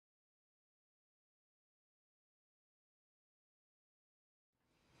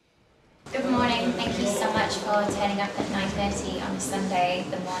Thank you so much for turning up at 9:30 on a Sunday,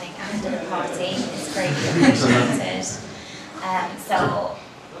 the morning after the party. It's greatly appreciated. So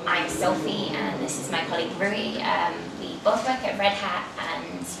I'm Sophie and this is my colleague Rui. We both work at Red Hat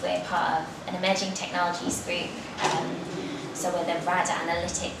and we're part of an emerging technologies group. So we're the RAD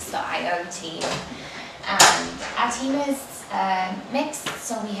Analytics.io team. And our team is mixed,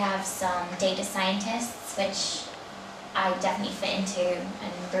 so we have some data scientists, which I definitely fit into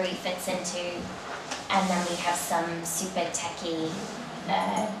and Rui fits into, and then we have some super techie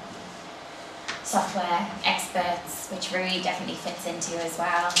software experts, which Rui definitely fits into as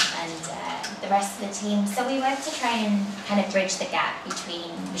well, and the rest of the team. So we work to try and kind of bridge the gap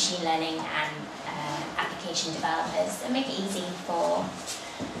between machine learning and application developers and make it easy for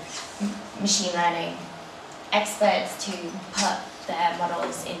machine learning experts to put their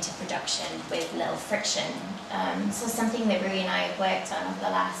models into production with little friction. So something that Rui and I have worked on over the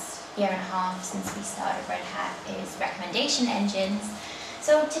last year and a half since we started Red Hat is recommendation engines.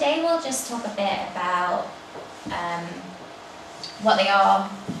 So today we'll just talk a bit about what they are,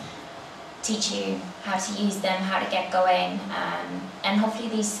 teach you how to use them, how to get going, and hopefully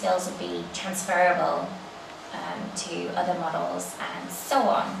these skills will be transferable to other models and so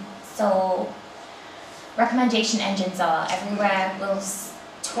on. So recommendation engines are everywhere. We'll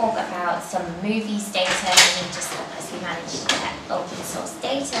talk about some movies data, mainly just because we managed to get open source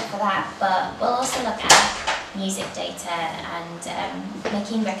data for that, but we'll also look at music data and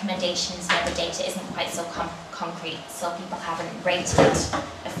making recommendations where the data isn't quite so concrete. So people haven't rated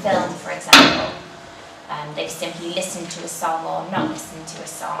a film, for example. They've simply listened to a song or not listened to a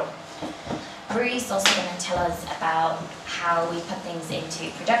song. Rui is also going to tell us about how we put things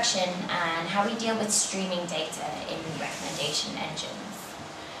into production and how we deal with streaming data in recommendation engines.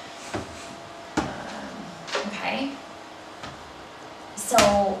 Okay, so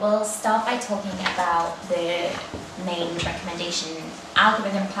we'll start by talking about the main recommendation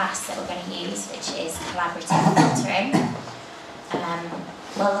algorithm class that we're going to use, which is collaborative filtering.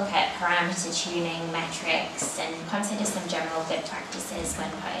 We'll look at parameter tuning, metrics, and consider some general good practices when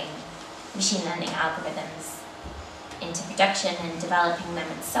putting machine learning algorithms into production and developing them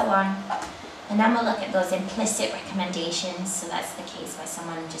and so on. And then we'll look at those implicit recommendations, so that's the case where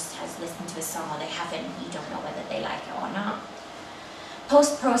someone just has listened to a song or they haven't, you don't know whether they like it or not.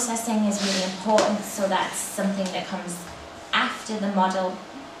 Post-processing is really important, so that's something that comes after the model,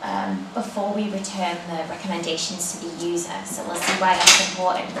 before we return the recommendations to the user. So we'll see why that's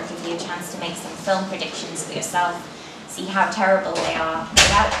important. We'll give you a chance to make some film predictions for yourself, see how terrible they are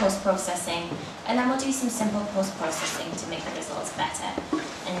without post-processing, and then we'll do some simple post-processing to make the results better.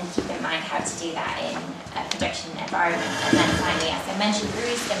 And keep in mind how to do that in a production environment. And then finally, as I mentioned,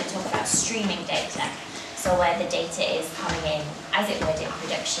 Rui is going to talk about streaming data, so where the data is coming in as it would in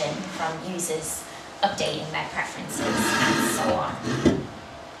production from users updating their preferences and so on.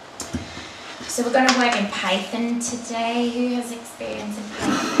 So we're going to work in Python today. Who has experience in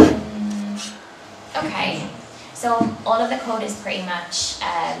Python? Okay. So all of the code is pretty much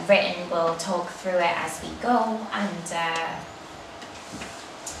written. We'll talk through it as we go, and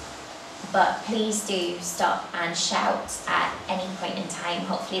but please do stop and shout at any point in time.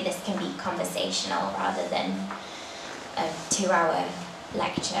 Hopefully this can be conversational rather than a 2-hour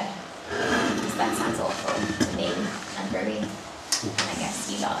lecture, because that sounds awful to me and Rui, and I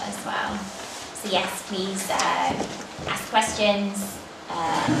guess you lot as well. So yes, please ask questions,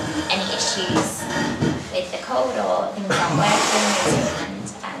 any issues with the code or things not working, raise your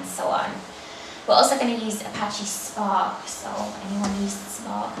hand, and so on. We're also going to use Apache Spark, so anyone used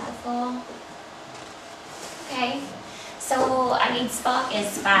Spark before? Okay, so I mean Spark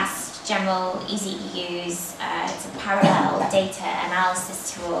is fast, general, easy to use, it's a parallel data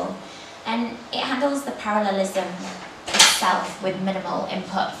analysis tool, and it handles the parallelism itself with minimal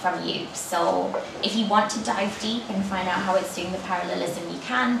input from you. So if you want to dive deep and find out how it's doing the parallelism, you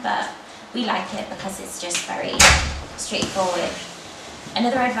can, but we like it because it's just very straightforward.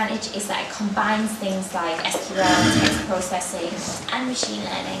 Another advantage is that it combines things like SQL, text processing, and machine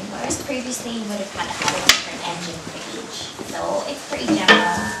learning, whereas previously you would have had to have a different engine for each. So it's pretty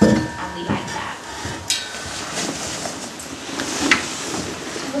general, and we like that.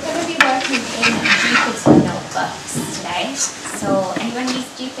 We're going to be working in Jupyter notebooks today. So anyone use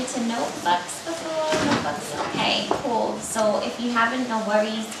Jupyter notebooks before? Notebooks? Okay, cool. So if you haven't, no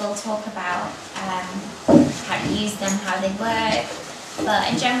worries. We'll talk about how to use them, how they work.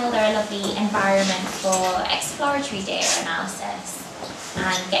 But in general, they're a lovely environment for exploratory data analysis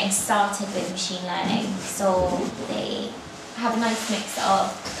and getting started with machine learning. So they have a nice mix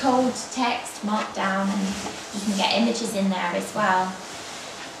of code, text, markdown, and you can get images in there as well.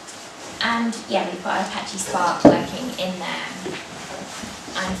 And yeah, we've got Apache Spark working in there.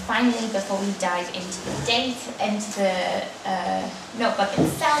 And finally, before we dive into the notebook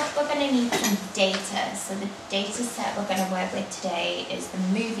itself, we're going to need some data. So the data set we're going to work with today is the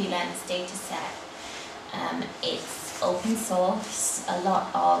Movie Lens data set. It's open source. A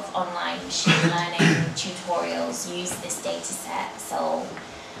lot of online machine learning tutorials use this data set. So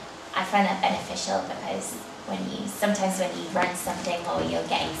I find that beneficial because sometimes when you run something or you're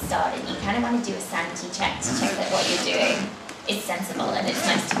getting started, you kind of want to do a sanity check to check that what you're doing is sensible, and it's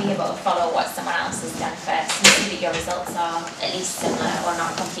nice to be able to follow what someone else has done first and see that your results are at least similar or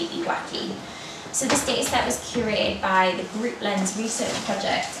not completely wacky. So this data set was curated by the Group Lens Research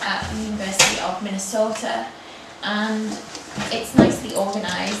Project at the University of Minnesota, and it's nicely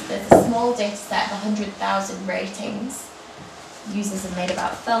organized. There's a small data set of 100,000 ratings. Users have made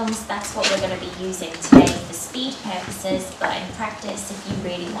about films. That's what we're going to be using today for speed purposes, but in practice, if you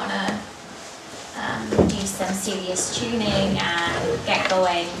really want to do some serious tuning and get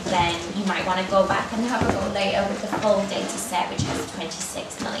going, then you might want to go back and have a go later with the full data set, which has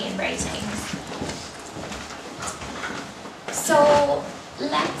 26 million ratings. So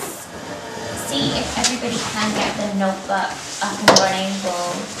let's see if everybody can get the notebook up and running.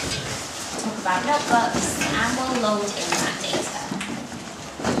 We'll talk about notebooks and we'll load in that data.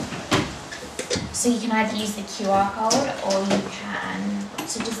 So you can either use the QR code or you can,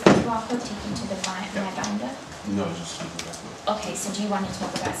 so does the QR code take you to the my binder? No, just okay, so do you want to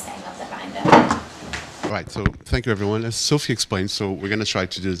talk about setting up the binder? Right, so thank you everyone. As Sophie explained, so we're going to try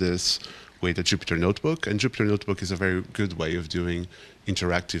to do this with a Jupyter Notebook, and Jupyter Notebook is a very good way of doing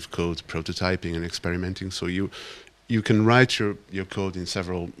interactive code prototyping and experimenting. So you can write your code in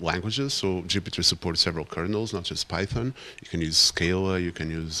several languages. So Jupyter supports several kernels, not just Python. You can use Scala, you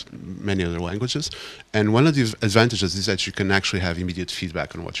can use many other languages. And one of the advantages is that you can actually have immediate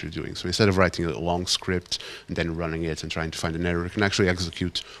feedback on what you're doing. So instead of writing a long script and then running it and trying to find an error, you can actually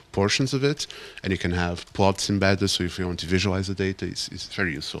execute portions of it, and you can have plots embedded. So if you want to visualize the data, it's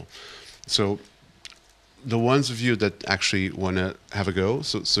very useful. So the ones of you that actually want to have a go,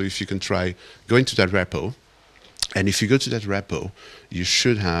 so if you can try going to that repo, and if you go to that repo, you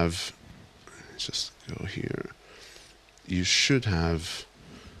should have, let's just go here, you should have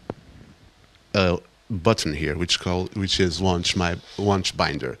a button here which is launch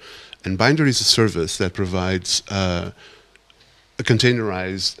Binder. And Binder is a service that provides a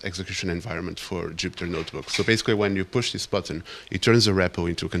containerized execution environment for Jupyter Notebook. So basically when you push this button, it turns the repo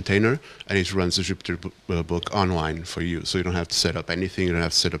into a container and it runs the Jupyter book online for you. So you don't have to set up anything, you don't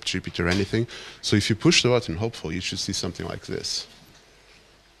have to set up Jupyter or anything. So if you push the button, hopefully you should see something like this.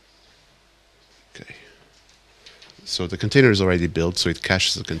 Okay. So the container is already built, so it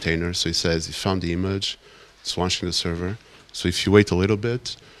caches the container. So it says it found the image, it's launching the server. So if you wait a little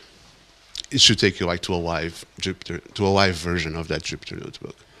bit, it should take you like to a live version of that Jupyter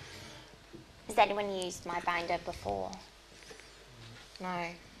Notebook. Has anyone used my binder before? No.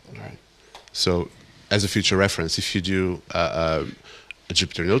 Okay. Right. So, as a future reference, if you do a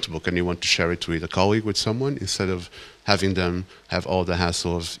Jupyter Notebook and you want to share it with a colleague, with someone, instead of having them have all the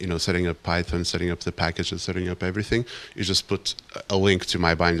hassle of setting up Python, setting up the packages, setting up everything, you just put a link to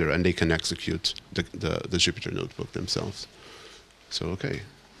my binder and they can execute the Jupyter Notebook themselves. So okay.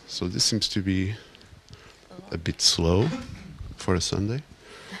 So this seems to be a bit slow for a Sunday.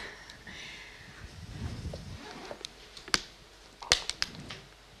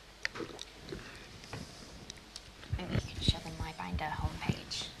 Maybe you could show them my binder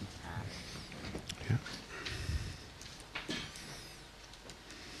homepage. Yeah.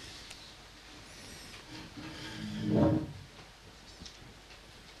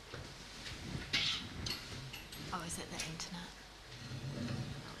 Oh, is it the internet?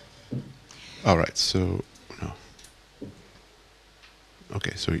 All right, so no.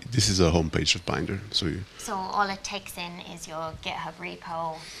 Okay, so this is a homepage of Binder. So all it takes in is your GitHub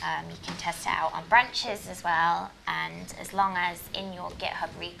repo. You can test it out on branches as well, and as long as in your GitHub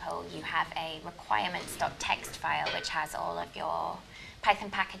repo you have a requirements.txt file which has all of your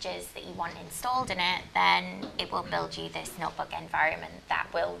Python packages that you want installed in it, then it will build you this notebook environment that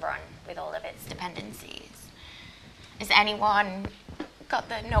will run with all of its dependencies. Has anyone got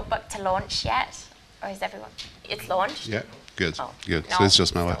the notebook to launch yet? Or is everyone, it's launched? Yeah, good, oh, good. No, So it's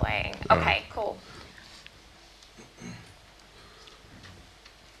just my still waiting. Okay, cool.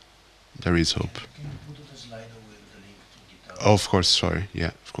 There is hope. Can you put the Slido with the link to GitHub? Oh, of course, sorry.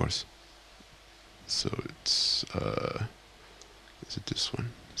 Yeah, of course. So it's, is it this one?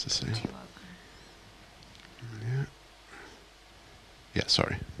 It's the same. Yeah. Yeah,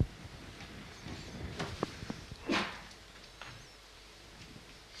 sorry.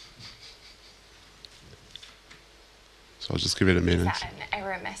 So I'll just give it a Is minute. that an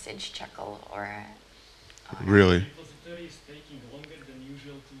error message chuckle or a... Really? Repository is taking longer than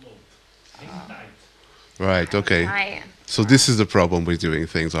usual to load. Hang tight. Right, okay. Right. So this is the problem with doing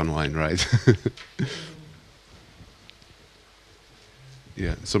things online, right?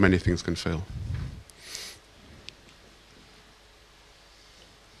 Yeah, so many things can fail.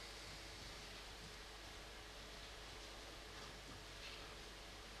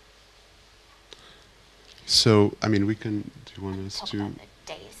 So, I mean, we can, do you want us Talk to, about the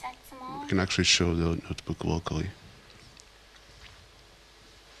data set some more. we can actually show the notebook locally.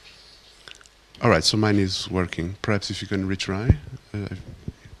 All right, so mine is working. Perhaps if you can retry.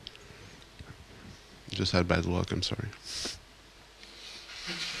 Just had bad luck, I'm sorry.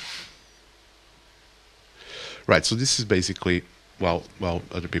 Right, so this is basically, well,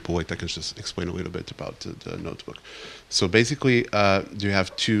 other people wait, I can just explain a little bit about the notebook. So basically, you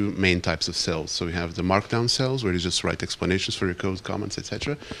have two main types of cells. So you have the markdown cells, where you just write explanations for your code, comments,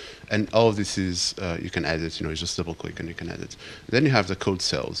 etc. And all of this is, you can edit, you just double click and you can edit. Then you have the code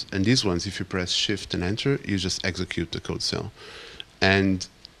cells. And these ones, if you press Shift and Enter, you just execute the code cell. And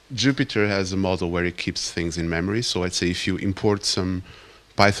Jupyter has a model where it keeps things in memory. So let's say if you import some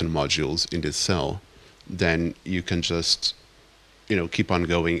Python modules in this cell, then you can just keep on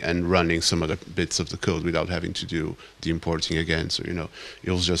going and running some other bits of the code without having to do the importing again. So,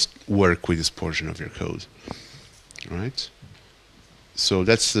 you'll just work with this portion of your code. All right? So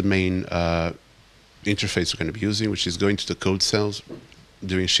that's the main interface we're going to be using, which is going to the code cells,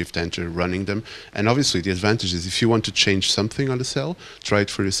 doing Shift-Enter, running them. And obviously, the advantage is if you want to change something on the cell, try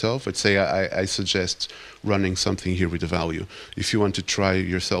it for yourself. Let's say I suggest running something here with a value. If you want to try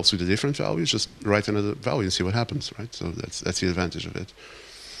yourselves with a different value, just write another value and see what happens, right? So that's the advantage of it.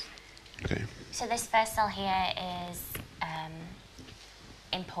 Okay. So this first cell here is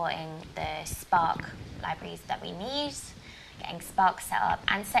importing the Spark libraries that we need, getting Spark set up,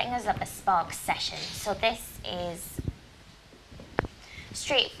 and setting us up a Spark session. So this is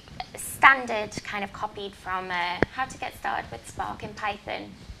standard, kind of copied from how to get started with Spark in Python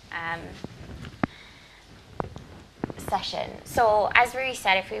session. So as Rui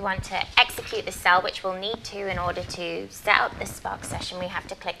said, if we want to execute the cell, which we'll need to in order to set up this Spark session, we have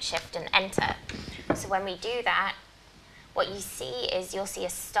to click Shift and Enter. So when we do that, what you see is you'll see a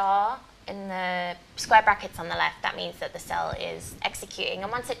star in the square brackets on the left. That means that the cell is executing.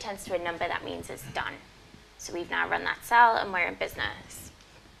 And once it turns to a number, that means it's done. So we've now run that cell and we're in business.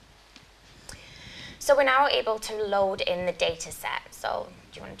 So we're now able to load in the data set. So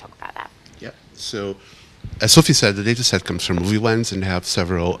do you want to talk about that? Yeah. So as Sophie said, the data set comes from MovieLens and have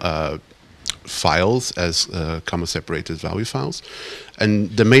several files as comma-separated value files.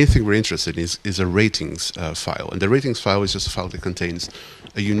 And the main thing we're interested in is a ratings file. And the ratings file is just a file that contains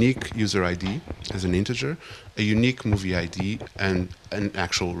a unique user ID as an integer, a unique movie ID, and an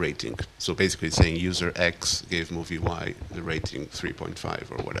actual rating. So basically it's saying user X gave movie Y the rating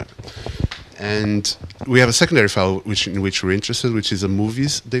 3.5 or whatever. And we have a secondary file in which we're interested, which is a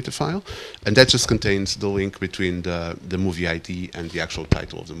movies data file. And that just contains the link between the movie ID and the actual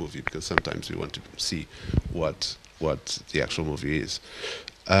title of the movie, because sometimes we want to see what the actual movie is.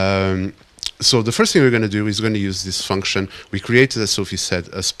 So the first thing we're going to do is going to use this function. We created, as Sophie said,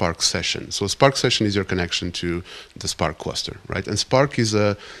 a Spark session. So a Spark session is your connection to the Spark cluster, right? And Spark is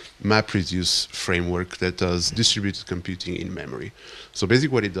a MapReduce framework that does distributed computing in memory. So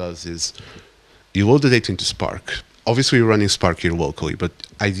basically what it does is you load the data into Spark. Obviously, you're running Spark here locally, but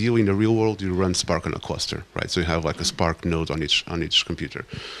ideally in the real world, you run Spark on a cluster, right? So you have like a Spark node on each computer.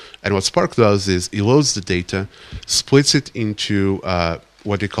 And what Spark does is it loads the data, splits it into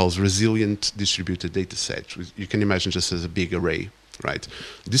what it calls resilient distributed data set. You can imagine just as a big array, right?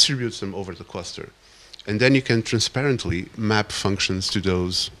 Distributes them over the cluster. And then you can transparently map functions to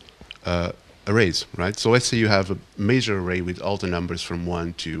those arrays, right? So let's say you have a major array with all the numbers from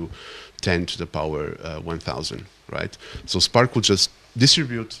 1 to 10 to the power 1000, right? So Spark will just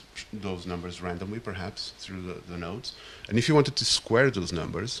distribute those numbers randomly, perhaps, through the nodes. And if you wanted to square those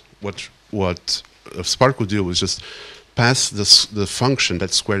numbers, what Spark will do is just pass the function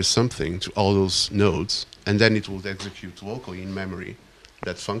that squares something to all those nodes, and then it will execute locally in memory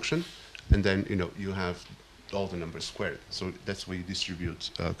that function, and then you have all the numbers squared. So that's where you distribute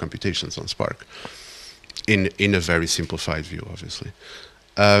computations on Spark in a very simplified view, obviously.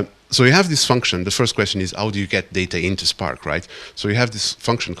 So you have this function. The first question is, how do you get data into Spark, right? So you have this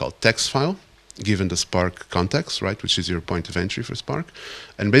function called text file, given the Spark context, right, which is your point of entry for Spark.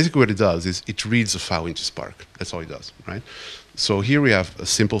 And basically what it does is it reads a file into Spark. That's all it does, right? So here we have a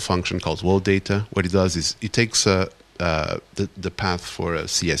simple function called load data. What it does is it takes the path for a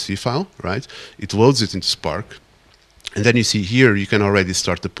CSV file, right? It loads it into Spark. And then you see here, you can already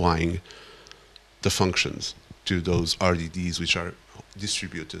start applying the functions to those RDDs which are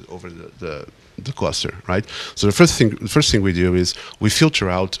distributed over the cluster, right? So the first thing we do is we filter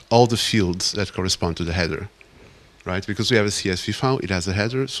out all the fields that correspond to the header, right? Because we have a CSV file, it has a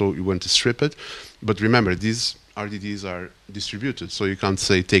header, so you want to strip it. But remember, these RDDs are distributed, so you can't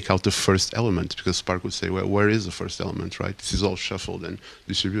say take out the first element, because Spark would say, well, where is the first element, right? This is all shuffled and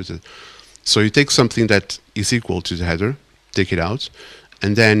distributed. So you take something that is equal to the header, take it out,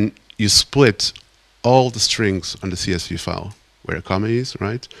 and then you split all the strings on the CSV file where a comma is,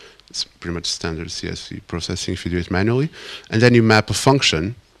 right? It's pretty much standard CSV processing if you do it manually. And then you map a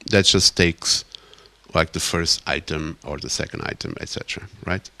function that just takes like the first item or the second item, etc.,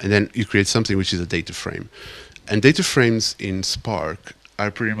 right? And then you create something which is a data frame. And data frames in Spark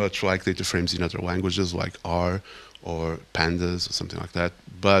are pretty much like data frames in other languages like R or Pandas or something like that,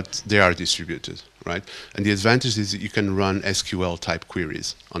 but they are distributed, right? And the advantage is that you can run SQL type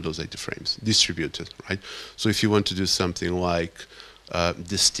queries on those data frames, distributed, right? So if you want to do something like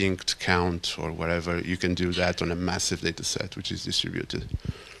distinct count or whatever, you can do that on a massive data set which is distributed.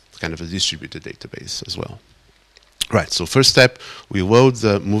 It's kind of a distributed database as well. Right, so first step, we load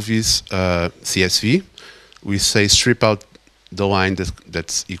the movies CSV. We say strip out the line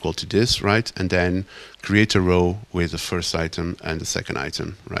that's equal to this, right? And then create a row with the first item and the second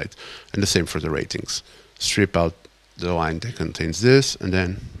item, right? And the same for the ratings. Strip out the line that contains this, and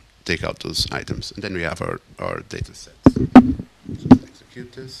then take out those items. And then we have our data set. Just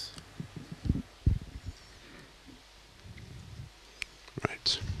execute this.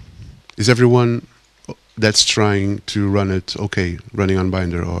 Right. Is everyone that's trying to run it okay, running on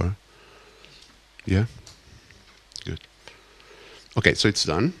Binder, or? Yeah? Good. Okay, so it's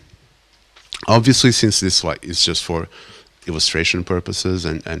done. Obviously, since this is just for illustration purposes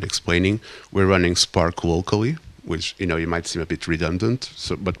and explaining, we're running Spark locally, which you might seem a bit redundant,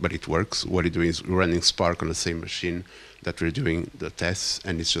 but it works. What you're doing is we're running Spark on the same machine that we're doing the tests,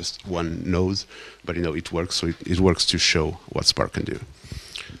 and it's just one node, but it works. So it works to show what Spark can do.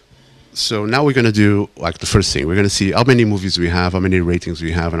 So now we're going to do like the first thing. We're going to see how many movies we have, how many ratings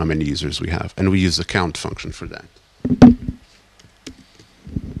we have, and how many users we have, and we use the count function for that.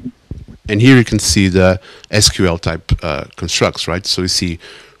 And here you can see the SQL type constructs, right? So you see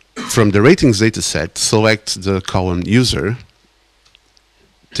from the ratings data set, select the column user,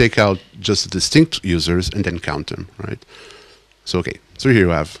 take out just the distinct users, and then count them, right? So, okay, so here you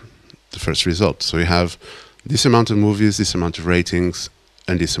have the first result. So you have this amount of movies, this amount of ratings,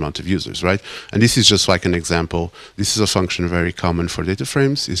 and this amount of users, right? And this is just like an example. This is a function very common for data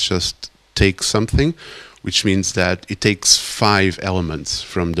frames. It's just take something, which means that it takes 5 elements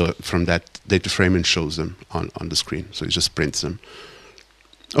from that data frame and shows them on the screen. So it just prints them.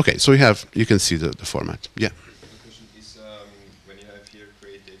 Okay, so you can see the format. Yeah. The question is, when you have here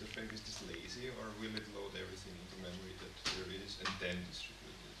create data frame, is this lazy, or will it load everything into memory that there is and then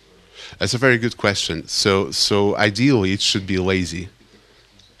distribute it? Or? That's a very good question. So ideally it should be lazy.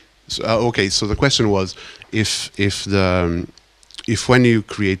 So, okay, so the question was if when you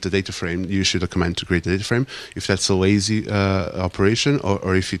create the data frame, you issue a command to create the data frame, if that's a lazy operation,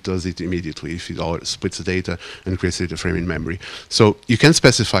 or if it does it immediately, if it all splits the data and creates the data frame in memory. So you can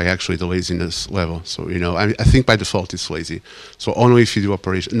specify actually the laziness level. So I think by default it's lazy. So only if you do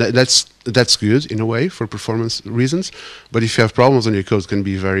operation. That's good in a way for performance reasons. But if you have problems on your code, it can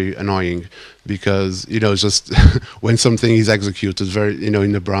be very annoying because just when something is executed very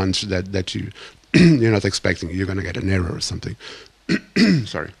in a branch that you're not expecting, you're going to get an error or something.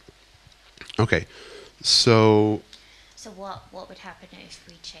 Sorry. Okay, so what would happen if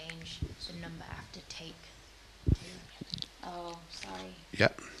we change the number after take to? Oh, sorry. Yeah.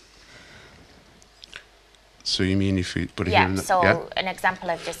 So you mean if we put it Yeah, here? so an example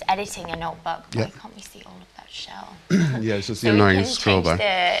of just editing a notebook. Yeah. Why can't we see all of that shell? Yeah, it's just the So we annoying can scroll change bar.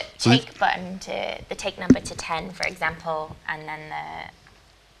 the So take button to the take number to 10, for example, and then the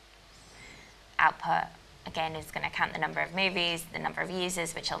output again is going to count the number of movies, the number of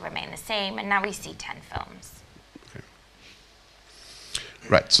users, which will remain the same, and now we see 10 films. Okay.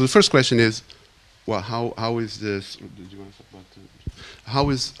 Right. So the first question is, well, how is this? Did you want to talk about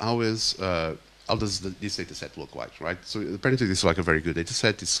how does this data set look like, right? So apparently this is like a very good data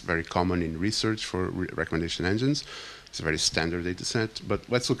set. It's very common in research for recommendation engines. It's a very standard data set, but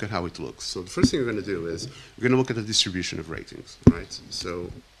let's look at how it looks. So the first thing we're going to do is we're going to look at the distribution of ratings, right?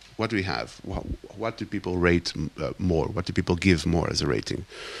 So what do we have? What do people rate more? What do people give more as a rating?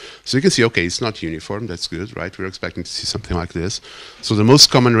 So you can see, okay, it's not uniform. That's good, right? We're expecting to see something like this. So the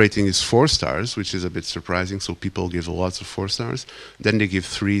most common rating is 4 stars, which is a bit surprising. So people give lots of 4 stars. Then they give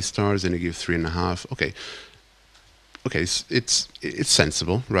 3 stars, and they give 3.5. Okay. okay, it's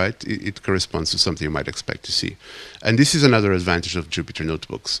sensible, right? It corresponds to something you might expect to see. And this is another advantage of Jupyter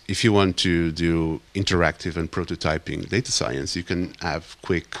Notebooks. If you want to do interactive and prototyping data science, you can have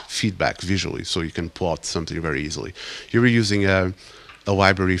quick feedback visually, so you can plot something very easily. Here we're using a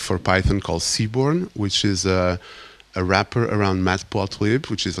library for Python called Seaborn, which is a wrapper around matplotlib,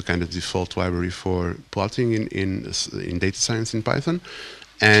 which is a kind of default library for plotting in data science in Python.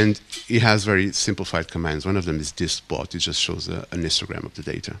 And it has very simplified commands. One of them is distplot. It just shows an histogram of the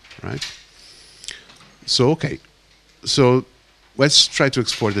data, right? So, okay. So let's try to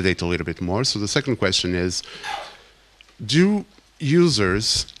explore the data a little bit more. So the second question is, do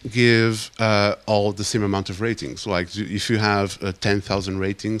users give all the same amount of ratings? Like, if you have 10,000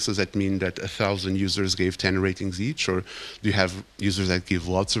 ratings, does that mean that 1,000 users gave 10 ratings each? Or do you have users that give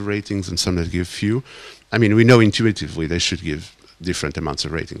lots of ratings and some that give few? I mean, we know intuitively they should give different amounts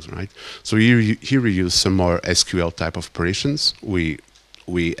of ratings, right? So here we use some more SQL type of operations. We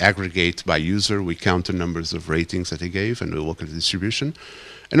aggregate by user, we count the numbers of ratings that they gave, and we look at the distribution.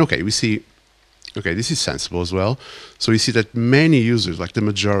 And okay, we see, okay, this is sensible as well. So we see that many users, like the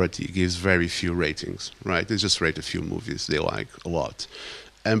majority, gives very few ratings, right? They just rate a few movies they like a lot.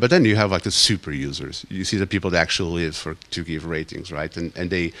 But then you have like the super users. You see the people that actually live to give ratings, right? And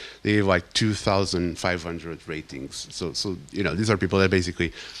they give like 2,500 ratings. So you know, these are people that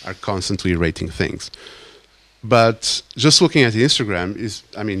basically are constantly rating things. But just looking at the Instagram is,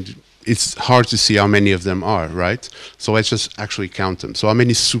 I mean, it's hard to see how many of them are, right? So let's just actually count them. So how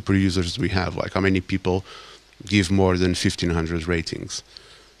many super users do we have? Like how many people give more than 1,500 ratings?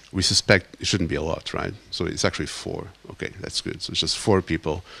 We suspect it shouldn't be a lot, right? So it's actually 4. Okay, that's good. So it's just 4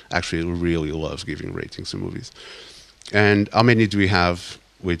 people actually really love giving ratings to movies. And how many do we have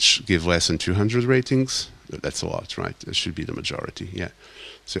which give less than 200 ratings? That's a lot, right? It should be the majority, yeah.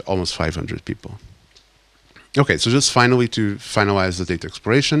 So almost 500 people. Okay, so just finally to finalize the data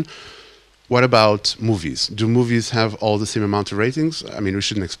exploration, what about movies? Do movies have all the same amount of ratings? I mean, we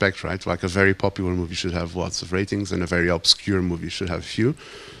shouldn't expect, right? Like a very popular movie should have lots of ratings and a very obscure movie should have few.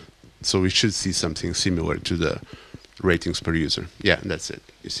 So we should see something similar to the ratings per user. Yeah, that's it.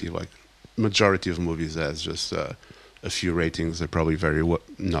 You see, like, majority of movies has just a few ratings. They're probably very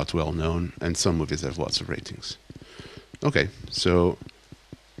not well known, and some movies have lots of ratings. Okay, so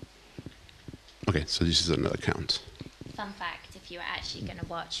this is another count. Fun fact, if you were actually going to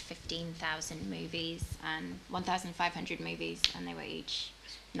watch 15,000 movies and 1,500 movies, and they were each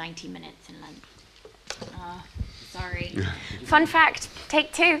 90 minutes in length. Sorry. Fun fact,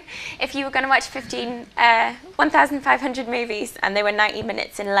 take 2. If you were going to watch 1,500 movies and they were 90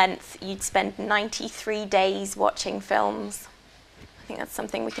 minutes in length, you'd spend 93 days watching films. I think that's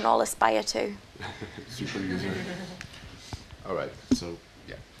something we can all aspire to. Super user. All right, so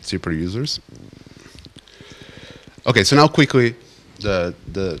yeah, super users. Okay, so now quickly, the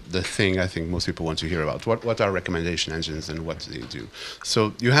thing I think most people want to hear about. What are recommendation engines and what do they do?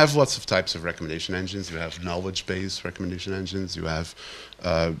 So you have lots of types of recommendation engines. You have knowledge-based recommendation engines. You have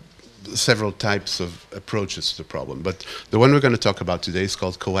several types of approaches to the problem. But the one we're going to talk about today is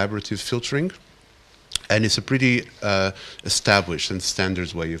called collaborative filtering. And it's a pretty established and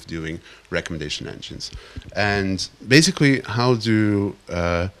standard way of doing recommendation engines. And basically, how does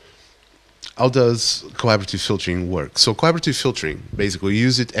collaborative filtering work? So collaborative filtering, basically, you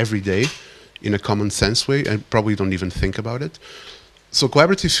use it every day in a common sense way and probably don't even think about it. So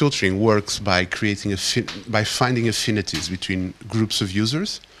collaborative filtering works by by finding affinities between groups of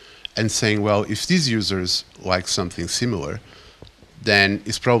users and saying, well, if these users like something similar, then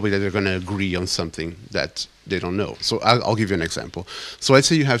it's probably that they're going to agree on something that they don't know. So I'll give you an example. So let's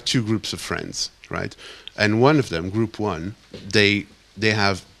say you have 2 groups of friends, right? And one of them, group 1, they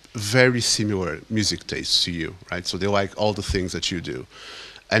have very similar music tastes to you, right? So they like all the things that you do.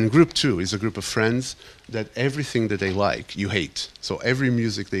 And group 2 is a group of friends that everything that they like, you hate. So every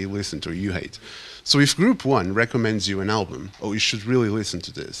music they listen to, you hate. So if group 1 recommends you an album, oh, you should really listen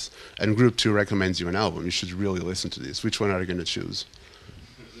to this, and group 2 recommends you an album, you should really listen to this, which one are you going to choose?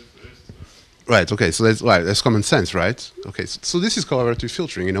 Right, okay, so that's common sense, right? Okay, so this is collaborative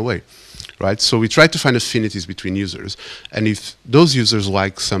filtering in a way, right? So we try to find affinities between users, and if those users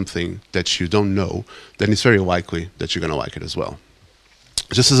like something that you don't know, then it's very likely that you're going to like it as well.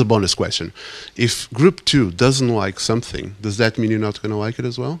 Just as a bonus question, if group 2 doesn't like something, does that mean you're not going to like it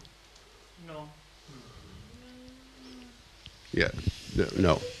as well? No. Yeah,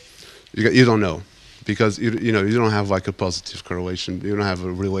 no. You don't know. Because you don't have like a positive correlation, you don't have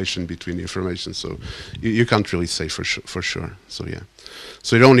a relation between the information, so you can't really say for sure. So yeah,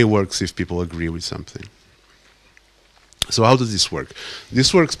 so it only works if people agree with something. So how does this work?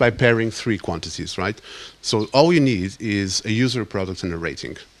 This works by pairing three quantities, right? So all you need is a user, product, and a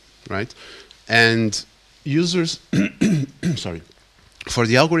rating, right? And users, sorry, for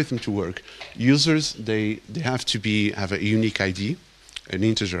the algorithm to work, users, they have to have a unique ID, an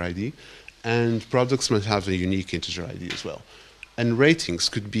integer ID, and products must have a unique integer ID as well. And ratings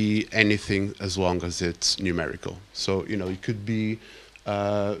could be anything as long as it's numerical. So, you know, it could be,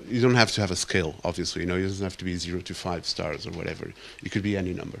 you don't have to have a scale, obviously. You know, it doesn't have to be 0 to 5 stars or whatever. It could be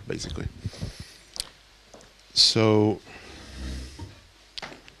any number, basically. So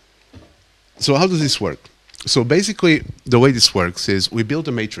how does this work? So basically, the way this works is we build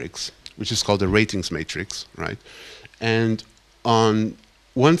a matrix, which is called a ratings matrix, right? And on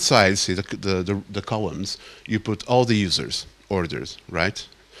one side, say the columns, you put all the users, orders, right?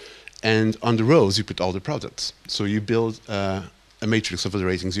 And on the rows, you put all the products. So you build a matrix of the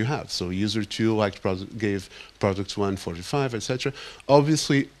ratings you have. So user 2 liked product, gave product 1 45, etc.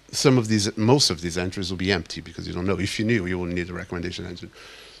 Obviously, most of these entries will be empty because you don't know. If you knew, you wouldn't need a recommendation engine.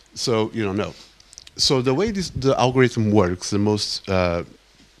 So you don't know. So the way the algorithm works, the most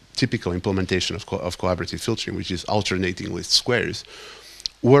typical implementation of collaborative filtering, which is alternating list squares,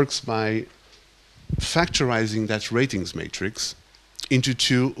 works by factorizing that ratings matrix into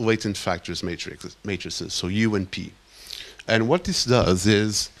two latent factors matrices, so U and P. And what this does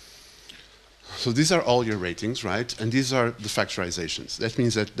is, so these are all your ratings, right? And these are the factorizations. That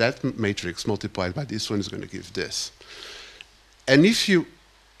means that that matrix multiplied by this one is going to give this. And if you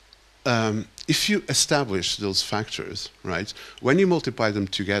establish those factors, right, when you multiply them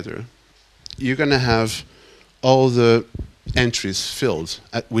together, you're going to have all the entries filled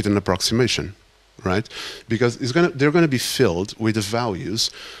with an approximation, right? Because they're going to be filled with the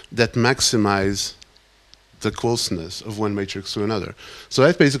values that maximize the closeness of one matrix to another. So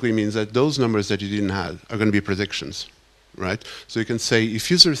that basically means that those numbers that you didn't have are going to be predictions, right? So you can say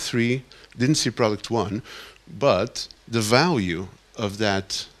if user 3 didn't see product 1, but the value of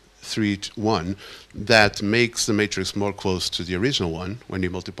that 3 to 1 that makes the matrix more close to the original one when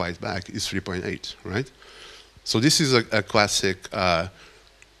you multiply it back is 3.8, right? So this is a classic,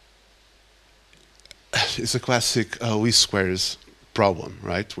 it's a classic least squares problem,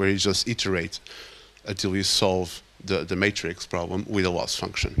 right? Where you just iterate until you solve the matrix problem with a loss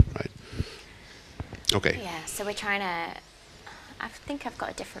function, right? Okay. Yeah, so we're trying to, I think I've got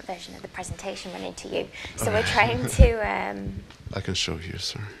a different version of the presentation running to you. So we're trying to... I can show here,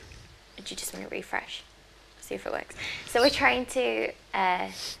 sorry. Do you just want to refresh? See if it works. So we're trying to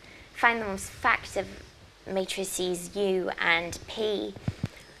find the most factor matrices U and P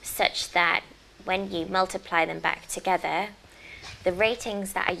such that when you multiply them back together, the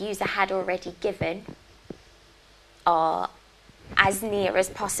ratings that a user had already given are as near as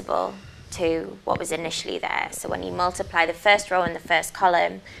possible to what was initially there. So when you multiply the first row and the first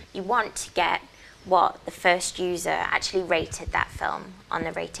column, you want to get what the first user actually rated that film on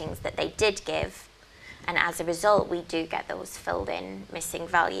the ratings that they did give. And as a result, we do get those filled in missing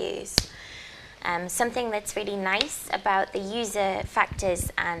values. Something that's really nice about the user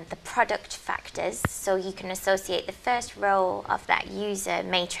factors and the product factors, so you can associate the first row of that user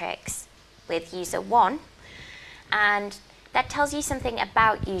matrix with user 1, and that tells you something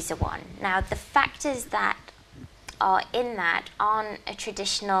about user 1. Now, the factors that are in that aren't a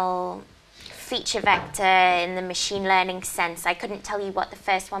traditional feature vector in the machine learning sense. I couldn't tell you what the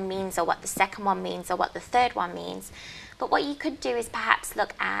first one means or what the second one means or what the third one means. But what you could do is perhaps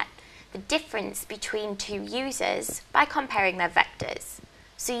look at the difference between two users by comparing their vectors.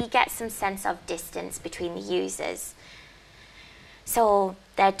 So you get some sense of distance between the users. So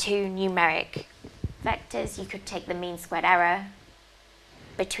they're two numeric vectors. You could take the mean squared error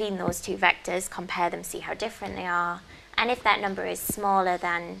between those two vectors, compare them, see how different they are. And if that number is smaller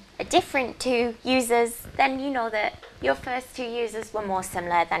than a different two users, then you know that your first two users were more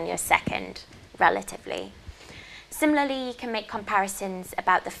similar than your second, relatively. Similarly, you can make comparisons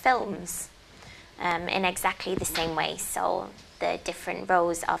about the films in exactly the same way. So the different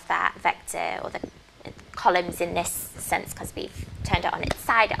rows of that vector, or the columns in this sense, because we've turned it on its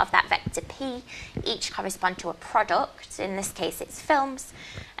side, of that vector P, each correspond to a product. In this case, it's films.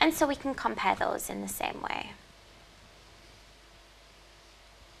 And so we can compare those in the same way.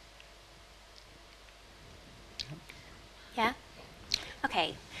 Yeah?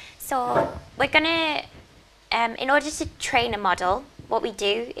 Okay, so we're going to, in order to train a model, what we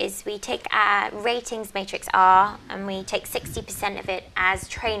do is we take our ratings matrix R and we take 60% of it as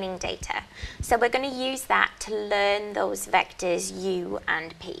training data. So we're going to use that to learn those vectors U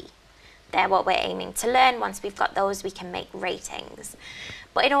and P. They're what we're aiming to learn. Once we've got those, we can make ratings.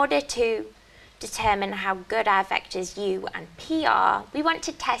 But in order to determine how good our vectors u and p are, we want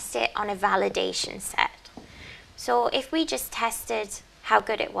to test it on a validation set. So if we just tested how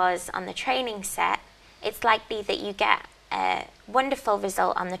good it was on the training set, it's likely that you get a wonderful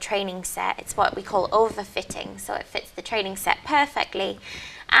result on the training set. It's what we call overfitting, so it fits the training set perfectly.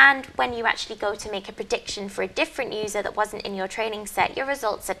 And when you actually go to make a prediction for a different user that wasn't in your training set, your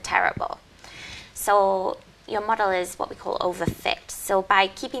results are terrible. So your model is what we call overfit. So by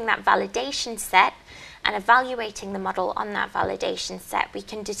keeping that validation set and evaluating the model on that validation set, we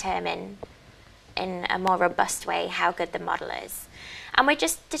can determine in a more robust way how good the model is. And we're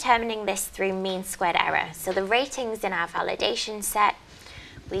just determining this through mean squared error. So the ratings in our validation set,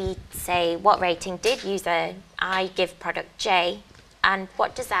 we say what rating did user I give product J, and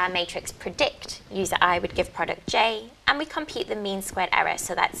what does our matrix predict user I would give product J, and we compute the mean squared error.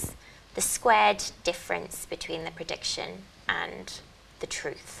 So that's the squared difference between the prediction and the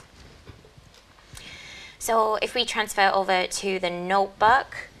truth. So if we transfer over to the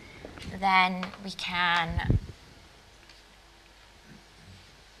notebook, then we can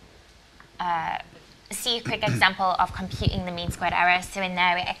see a quick example of computing the mean squared error. So in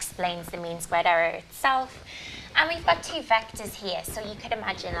there it explains the mean squared error itself. And we've got two vectors here. So you could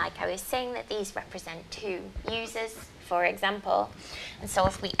imagine, like I was saying, that these represent two users, for example. And so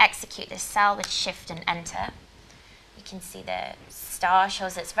if we execute this cell with shift and enter, we can see the star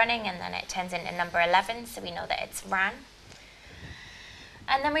shows it's running, and then it turns into number 11, so we know that it's ran.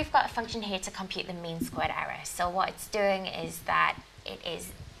 And then we've got a function here to compute the mean squared error. So what it's doing is that it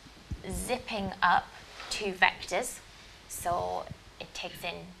is zipping up two vectors. So it takes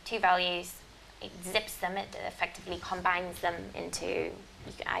in two values, it zips them, it effectively combines them into,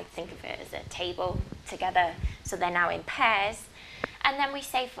 I think of it as a table together, so they're now in pairs. And then we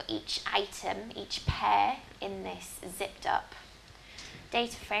say for each item, each pair in this zipped up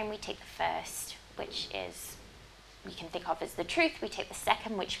data frame, we take the first, which is, we can think of as the truth, we take the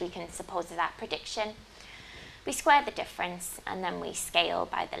second, which we can suppose is that prediction. We square the difference, and then we scale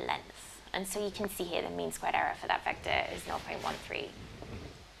by the length. And so you can see here the mean squared error for that vector is 0.13.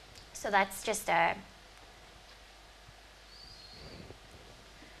 So that's just a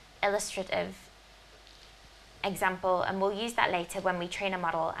illustrative example, and we'll use that later when we train a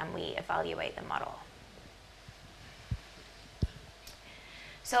model and we evaluate the model.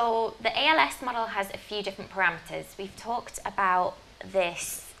 So the ALS model has a few different parameters. We've talked about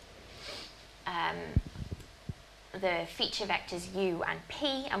this, the feature vectors u and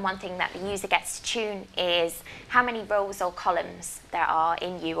p, and one thing that the user gets to tune is how many rows or columns there are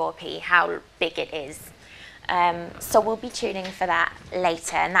in u or p, how big it is. So we'll be tuning for that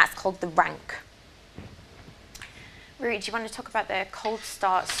later, and that's called the rank. Rui, do you want to talk about the cold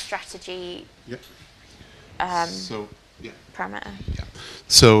start strategy? Yeah. Parameter? Yeah.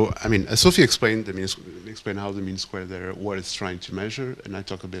 So, I mean, as Sophie explained, explain how the mean squared error, what it's trying to measure, and I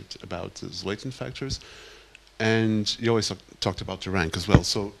talk a bit about those latent factors. And you always talked about the rank as well.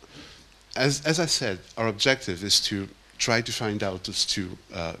 So, as I said, our objective is to try to find out those two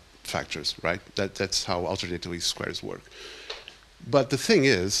factors, right? That's how alternative least squares work. But the thing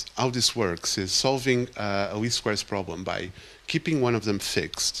is, how this works is solving a least squares problem by keeping one of them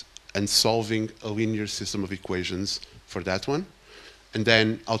fixed and solving a linear system of equations for that one, and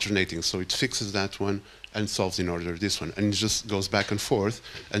then alternating. So it fixes that one and solves in order this one. And it just goes back and forth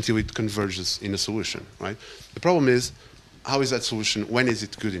until it converges in a solution, right? The problem is, how is that solution, when is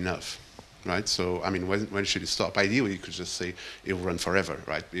it good enough, right? So, I mean, when should it stop? Ideally, you could just say it will run forever,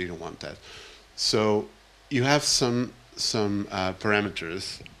 right? But you don't want that. So you have some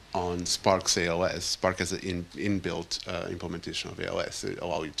parameters on Spark's ALS. Spark has an inbuilt implementation of ALS that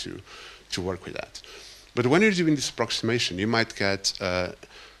allow you to work with that. But when you're doing this approximation, you might get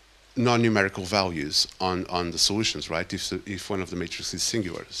non-numerical values on the solutions, right? If one of the matrices is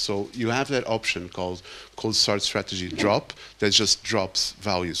singular. So you have that option called cold start strategy drop that just drops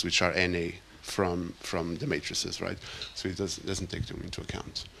values which are NA from the matrices, right? So it doesn't take them into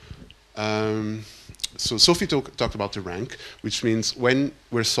account. So Sophie talked about the rank, which means when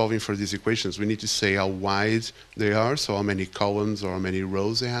we're solving for these equations, we need to say how wide they are, so how many columns or how many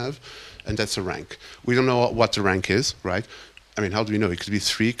rows they have, and that's a rank. We don't know what the rank is, right? I mean, how do we know? It could be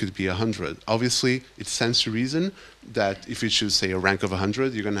 3, it could be 100. Obviously, it stands to reason that if you choose, say, a rank of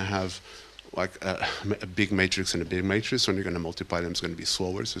 100, you're going to have like a big matrix and a big matrix. When you're going to multiply them, it's going to be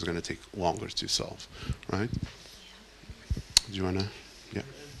slower, so it's going to take longer to solve, right? Do you want to? Yeah.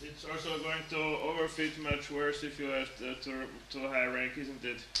 It's also going to overfit much worse if you have too high rank, isn't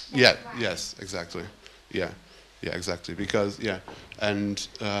it? Yeah. Yes. Exactly. Yeah. Yeah. Exactly. Because and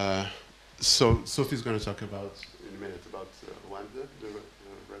so Sophie's going to talk about in a minute about lambda, the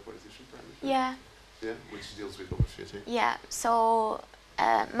rank position parameter. Yeah. Yeah, which deals with overfitting. Yeah, so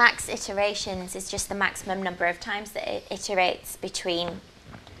max iterations is just the maximum number of times that it iterates between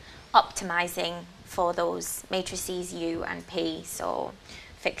optimizing for those matrices U and P. So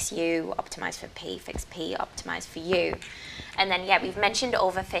fix U, optimize for P, fix P, optimize for U. And then, yeah, we've mentioned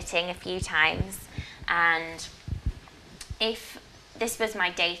overfitting a few times. And if this was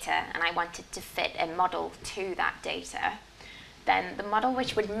my data and I wanted to fit a model to that data, then the model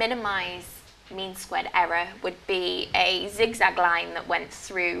which would minimize mean squared error would be a zigzag line that went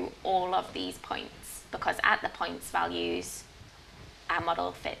through all of these points, because at the points values, our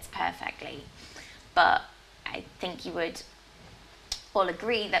model fits perfectly. But I think you would all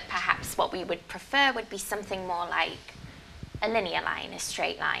agree that perhaps what we would prefer would be something more like a linear line, a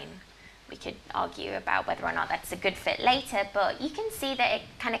straight line. We could argue about whether or not that's a good fit later, but you can see that it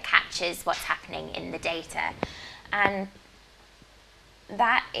kind of captures what's happening in the data. And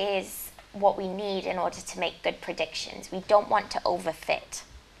that is what we need in order to make good predictions. We don't want to overfit.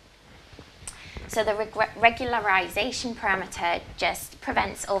 So the regularization parameter just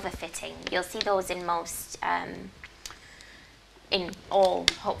prevents overfitting. You'll see those in most, in all,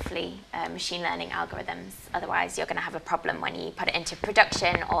 hopefully, machine learning algorithms. Otherwise, you're going to have a problem when you put it into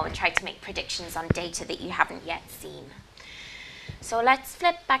production or try to make predictions on data that you haven't yet seen. So let's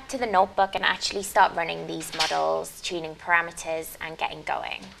flip back to the notebook and actually start running these models, tuning parameters, and getting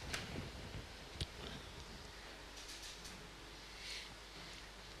going.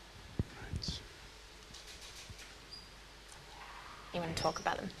 You want to talk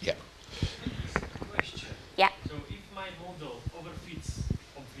about them? Yeah. Question. Yeah. So if my model overfits,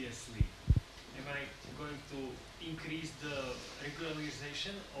 obviously, am I going to increase the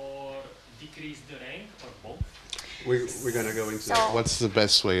regularization or decrease the rank or both? We're going to go into So- what's the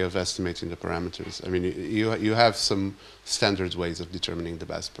best way of estimating the parameters. I mean, you have some standard ways of determining the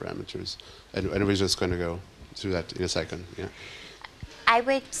best parameters, and we're just going to go through that in a second. Yeah. I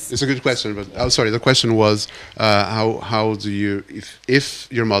would. It's a good question, but oh, sorry. The question was how do you,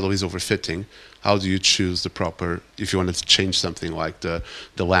 if your model is overfitting, how do you choose the proper? If you wanted to change something like the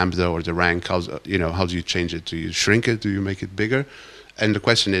lambda or the rank, how do you change it? Do you shrink it? Do you make it bigger? And the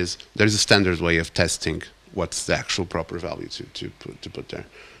question is, there's a standard way of testing what's the actual proper value to put there,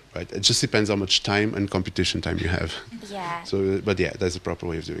 right? It just depends how much time and computation time you have. Yeah. So, but yeah, that's a proper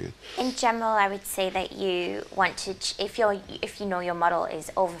way of doing it. In general, I would say that you want to, if you know your model is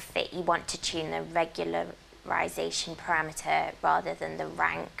overfit, you want to tune the regularization parameter rather than the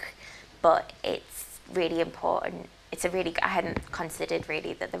rank. But it's really important. I hadn't considered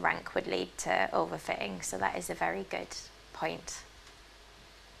really that the rank would lead to overfitting. So that is a very good point.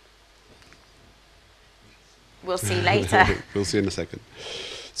 We'll see later. We'll see in a second.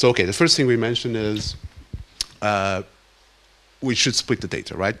 So, okay, the first thing we mentioned is we should split the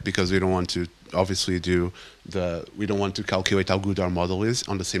data, right? Because we don't want to obviously we don't want to calculate how good our model is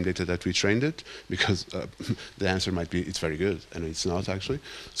on the same data that we trained it, because the answer might be it's very good, and it's not actually.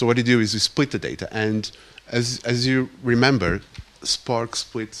 So what you do is you split the data, and as you remember, Spark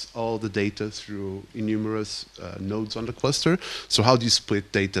splits all the data through numerous nodes on the cluster. So how do you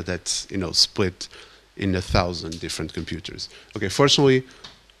split data that's split in 1,000 different computers? Okay, fortunately,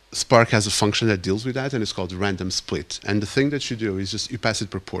 Spark has a function that deals with that, and it's called random split. And the thing that you do is just you pass it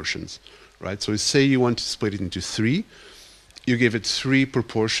proportions, right? So say you want to split it into 3, you give it 3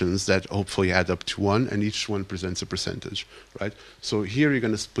 proportions that hopefully add up to 1, and each one presents a percentage, right? So here you're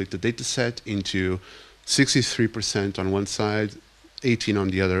going to split the data set into 63% on one side, 18 on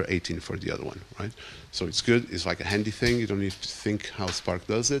the other, 18 for the other one, right? So it's good. It's like a handy thing. You don't need to think how Spark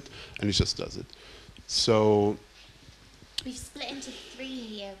does it, and it just does it. So we've split into 3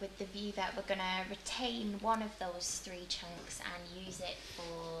 here with the view that we're going to retain one of those 3 chunks and use it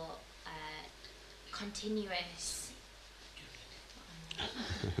for continuous.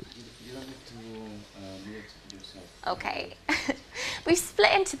 You don't need to mute yourself. Okay. We've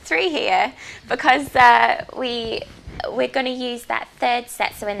split into 3 here because we're going to use that third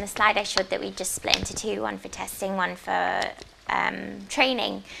set. So in the slide I showed that we just split into 2, one for testing, one for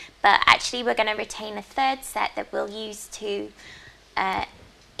training. But actually we're going to retain a third set that we'll use to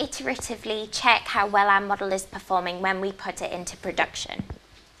iteratively check how well our model is performing when we put it into production.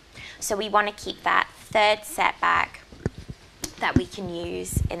 So we want to keep that third set back that we can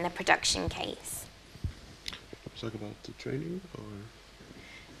use in the production case. Talk about the training, or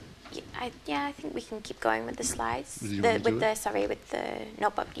Yeah, I think we can keep going with the slides. Do With the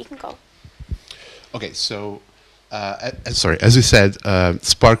notebook. You can go. Okay, so as we said,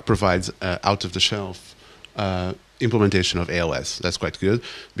 Spark provides out-of-the-shelf implementation of ALS. That's quite good,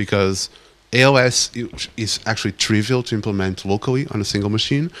 because ALS is actually trivial to implement locally on a single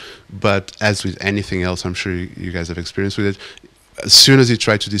machine, but as with anything else, I'm sure you guys have experience with it, as soon as you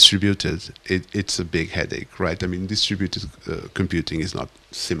try to distribute it, it's a big headache, right? I mean, distributed computing is not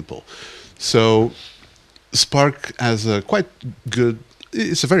simple. So Spark has a quite good,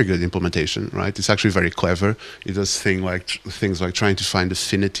 it's a very good implementation, right? It's actually very clever. It does things like trying to find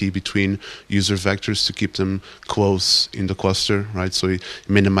affinity between user vectors to keep them close in the cluster, right? So it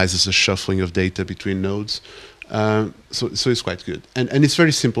minimizes the shuffling of data between nodes. So it's quite good. And it's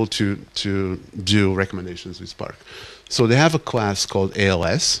very simple to do recommendations with Spark. So they have a class called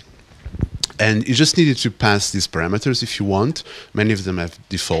ALS, and you just needed to pass these parameters if you want. Many of them have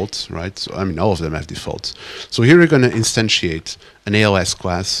defaults, right? So, I mean, all of them have defaults. So here we're going to instantiate an ALS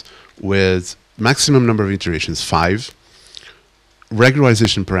class with maximum number of iterations, 5,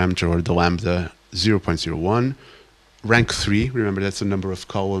 regularization parameter, or the lambda, 0.01, rank 3, remember that's the number of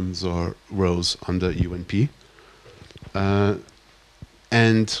columns or rows on the UNP,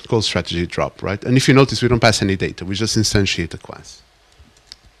 and call strategy drop, right? And if you notice, we don't pass any data, we just instantiate a class.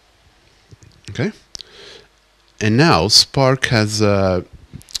 Okay, and now Spark has a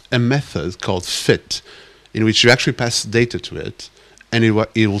method called fit, in which you actually pass data to it, and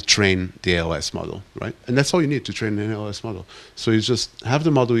it will train the ALS model, right? And that's all you need to train an ALS model. So you just have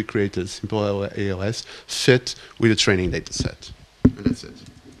the model you created, simple ALS, fit with a training data set, and that's it.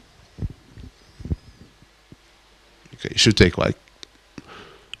 Okay, it should take like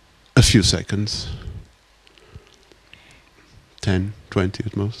a few seconds. 10, 20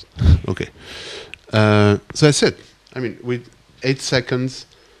 at most. Okay. So that's it. I mean, with 8 seconds,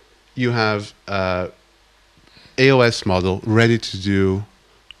 you have ALS model ready to do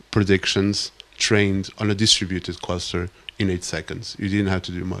predictions trained on a distributed cluster in 8 seconds. You didn't have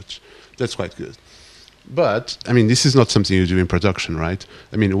to do much. That's quite good. But, I mean, this is not something you do in production, right?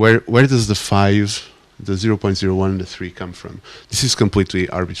 I mean, where does the 5, the 0.01, the 3 come from? This is completely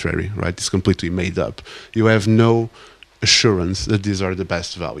arbitrary, right? It's completely made up. You have no assurance that these are the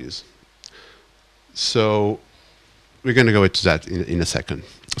best values. So we're going to go into that in a second.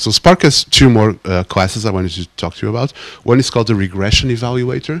 So Spark has 2 more classes I wanted to talk to you about. One is called the regression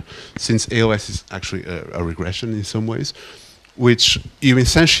evaluator, since ALS is actually a regression in some ways, which you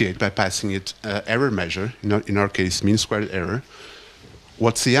instantiate by passing it error measure, in our case mean squared error.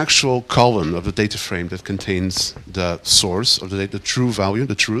 What's the actual column of the data frame that contains the source of the data, the true value,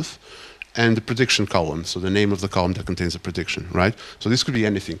 the truth, and the prediction column, so the name of the column that contains the prediction, right? So this could be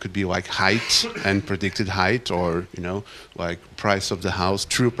anything. Could be like height and predicted height, or, you know, like price of the house,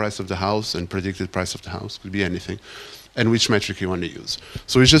 true price of the house and predicted price of the house. Could be anything. And which metric you want to use.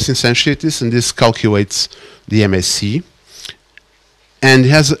 So we just instantiate this, and this calculates the MSE. And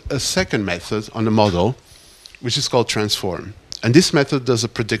it has a second method on the model, which is called transform. And this method does the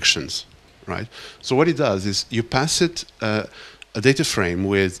predictions, right? So what it does is you pass it a data frame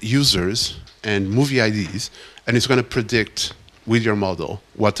with users and movie IDs, and it's going to predict with your model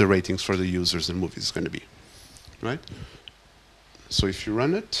what the ratings for the users and movies is going to be, right? So if you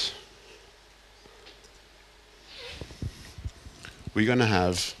run it, we're going to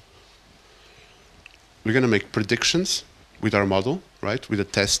make predictions with our model, right, with a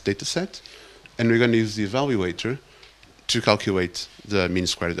test data set, and we're going to use the evaluator to calculate the mean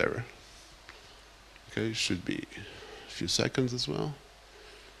squared error. Okay, it should be few seconds as well.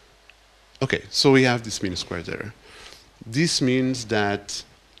 Okay, so we have this mean squared error. This means that,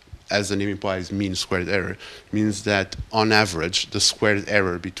 as the name implies, mean squared error, means that on average, the squared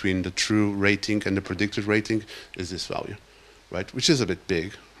error between the true rating and the predicted rating is this value, right? Which is a bit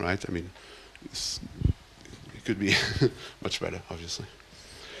big, right? I mean, it could be much better, obviously.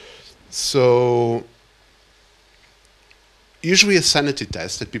 So usually a sanity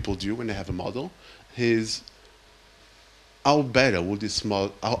test that people do when they have a model is how better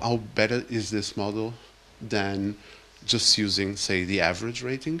is this model than just using, say, the average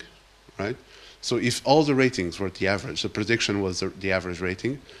rating, right? So if all the ratings were the average, the prediction was the average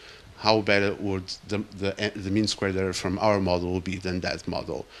rating, how better would the mean squared error from our model be than that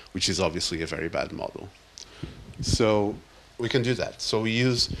model, which is obviously a very bad model. So we can do that. So we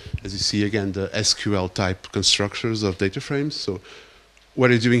use, as you see again, the SQL type constructors of data frames. So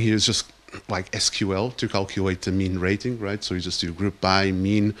what we're doing here is just like SQL to calculate the mean rating, right? So you just do group by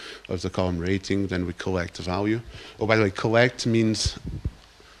mean of the column rating, then we collect the value. Oh, by the way, collect means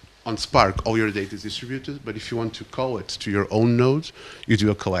on Spark, all your data is distributed, but if you want to call it to your own node, you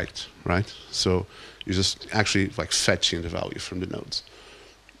do a collect, right? So you're just actually like fetching the value from the nodes.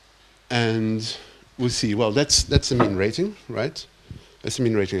 And we'll see, well, that's the mean rating, right? That's the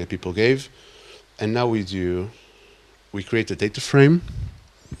mean rating that people gave. And now we create a data frame.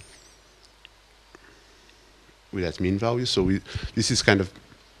 mean value. So this is kind of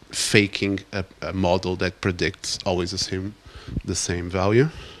faking a model that predicts always the same value,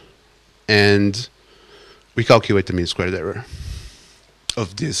 and we calculate the mean squared error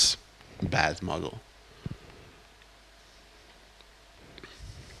of this bad model.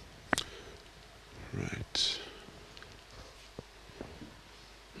 Right.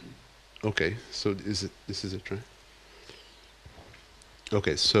 Okay, so this is it, right?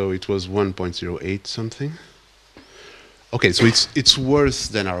 Okay, so it was 1.08 something. Okay, so it's worse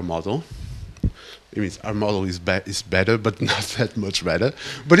than our model. It means our model is better, but not that much better.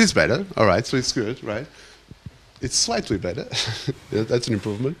 But it's better. All right, so it's good, right? It's slightly better. Yeah, that's an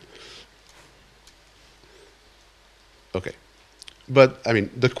improvement. Okay. But, I mean,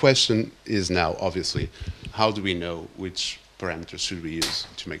 the question is now, obviously, how do we know which parameters should we use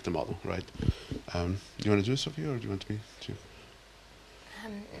to make the model, right? Do you want to do it, Sophie, or do you want me to?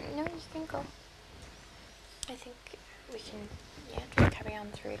 No, you can go. I think we can, just carry on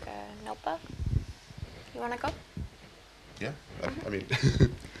through the notebook. You want to go? Yeah, I mean,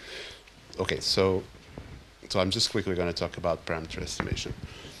 okay, so I'm just quickly going to talk about parameter estimation.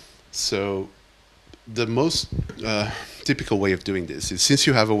 So the most typical way of doing this is, since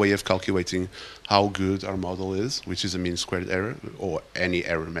you have a way of calculating how good our model is, which is a mean squared error, or any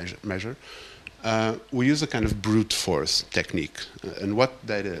error measure, we use a kind of brute force technique. And what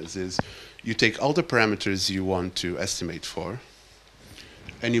that is you take all the parameters you want to estimate for,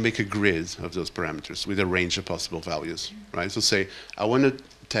 and you make a grid of those parameters with a range of possible values, right? So say, I want to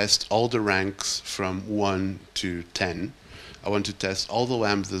test all the ranks from 1 to 10. I want to test all the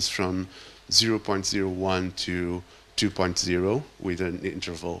lambdas from 0.01 to 2.0 with an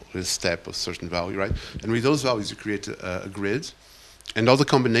interval, with a step of certain value, right? And with those values, you create a grid, and all the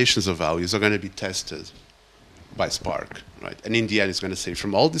combinations of values are going to be tested by Spark, right? And in the end, it's going to say,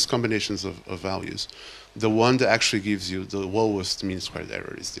 from all these combinations of values, the one that actually gives you the lowest mean squared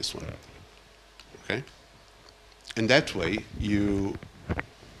error is this one, okay? And that way, you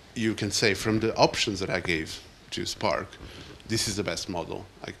can say, from the options that I gave to Spark, this is the best model.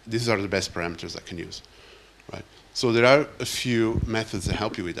 Like, these are the best parameters I can use, right? So there are a few methods that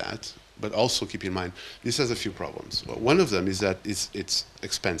help you with that, but also keep in mind, this has a few problems. Well, one of them is that it's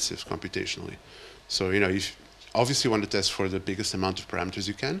expensive computationally. So, you know, if obviously you want to test for the biggest amount of parameters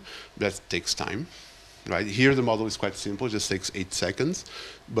you can, that takes time, right? Here the model is quite simple, it just takes 8 seconds,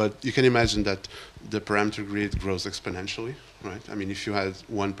 but you can imagine that the parameter grid grows exponentially, right? I mean, if you had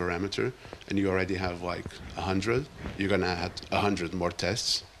one parameter and you already have like 100, you're gonna add 100 more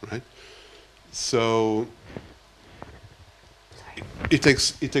tests, right? So it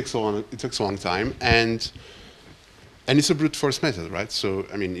takes a long time, and it's a brute force method, right? So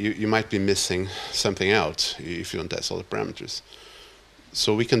I mean, you might be missing something out if you don't test all the parameters.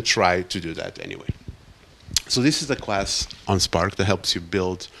 So we can try to do that anyway. So this is the class on Spark that helps you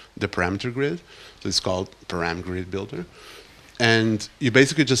build the parameter grid. So it's called Param Grid Builder. And you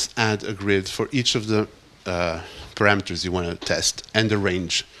basically just add a grid for each of the parameters you want to test and the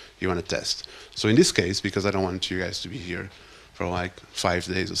range you want to test. So in this case, because I don't want you guys to be here for like 5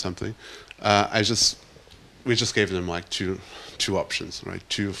 days or something, we just gave them like two options, right?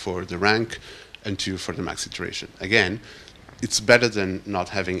 2 for the rank and 2 for the max iteration. Again, it's better than not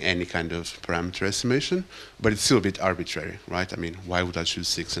having any kind of parameter estimation, but it's still a bit arbitrary, right? I mean, why would I choose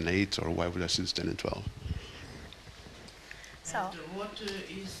 6 and 8, or why would I choose 10 and 12? So, and what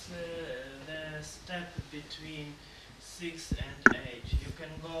is the step between 6 and 8? You can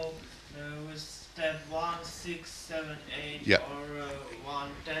go with step 1, 6, 7, 8, yeah, or 1,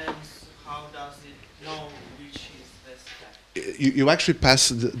 10. How does it know which is the step? You actually pass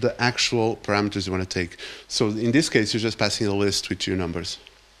the actual parameters you want to take. So in this case, you're just passing a list with 2 numbers,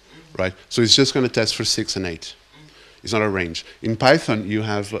 right? So it's just going to test for 6 and 8. It's not a range. In Python, you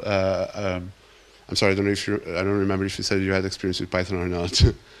have, I'm sorry, I don't remember if you said you had experience with Python or not.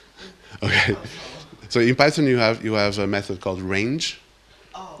 Okay. So in Python, you have a method called range,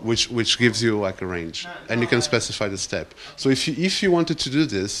 which gives you like a range, and you can specify the step. So if you wanted to do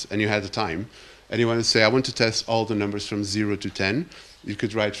this and you had the time, and you want to say, I want to test all the numbers from 0 to 10, you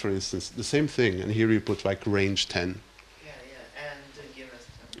could write, for instance, the same thing, and here you put like range 10. Yeah, and give us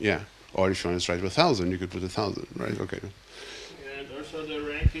 10. Yeah, or if you want to try 1,000, you could put 1,000, right? Okay. Yeah, and also the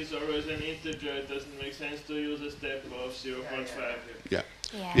rank is always an integer. It doesn't make sense to use a step of 0.5.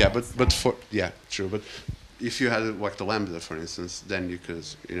 Yeah, but for true. But if you had like the lambda, for instance, then you could,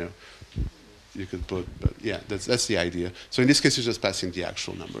 you could put. But yeah, that's the idea. So in this case, you're just passing the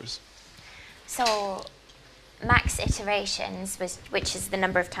actual numbers. So max iterations, which is the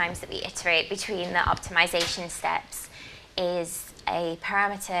number of times that we iterate between the optimization steps, is a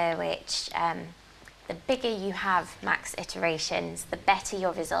parameter which the bigger you have max iterations, the better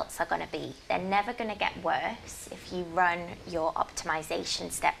your results are going to be. They're never going to get worse if you run your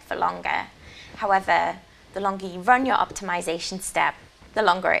optimization step for longer. However, the longer you run your optimization step, the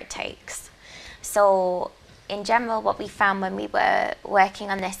longer it takes. So in general, what we found when we were working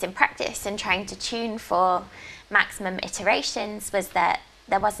on this in practice and trying to tune for maximum iterations was that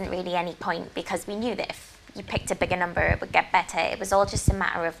there wasn't really any point, because we knew that if you picked a bigger number, it would get better. It was all just a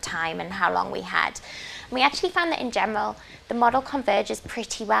matter of time and how long we had. And we actually found that in general, the model converges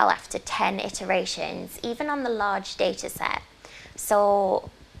pretty well after 10 iterations, even on the large data set. So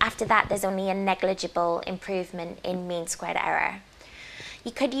after that, there's only a negligible improvement in mean squared error.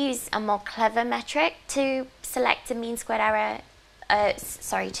 You could use a more clever metric to select a mean squared error,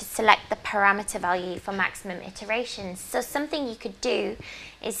 to select the parameter value for maximum iterations. So something you could do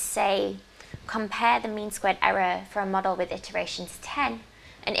is say, compare the mean squared error for a model with iterations 10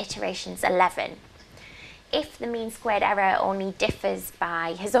 and iterations 11. If the mean squared error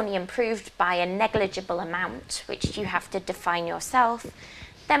has only improved by a negligible amount, which you have to define yourself,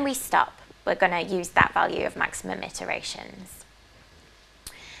 then we stop. We're going to use that value of maximum iterations.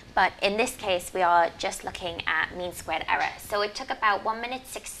 But in this case, we are just looking at mean squared error. So it took about 1 minute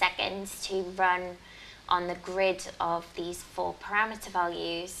 6 seconds to run on the grid of these 4 parameter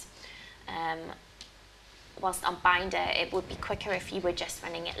values. Whilst on Binder, it would be quicker if you were just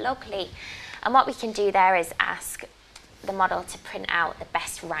running it locally. And what we can do there is ask the model to print out the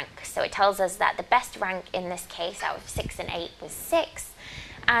best rank. So it tells us that the best rank in this case out of 6 and 8 was 6.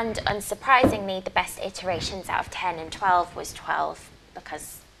 And unsurprisingly, the best iterations out of 10 and 12 was 12,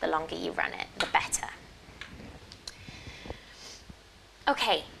 because the longer you run it, the better.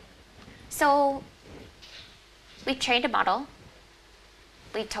 Okay, so we trained a model.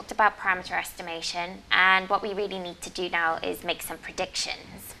 We talked about parameter estimation, and what we really need to do now is make some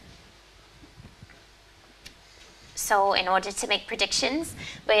predictions. So in order to make predictions,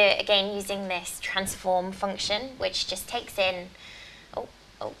 we're again using this transform function, which just takes in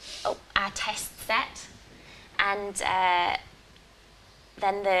our test set, and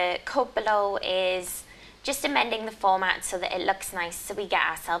then the code below is just amending the format so that it looks nice, so we get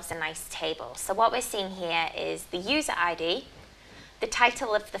ourselves a nice table. So what we're seeing here is the user ID, the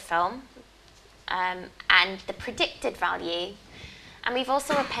title of the film, and the predicted value. And we've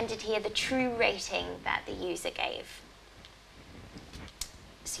also appended here the true rating that the user gave.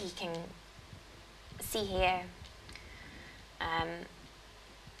 So you can see here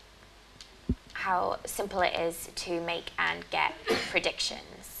how simple it is to make and get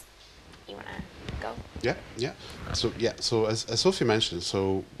predictions. You want to go? Yeah. So as Sophie mentioned,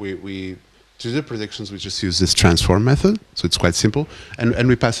 so we to do predictions, we just use this transform method. So it's quite simple. And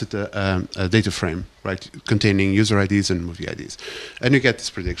we pass it a data frame, right, containing user IDs and movie IDs. And you get this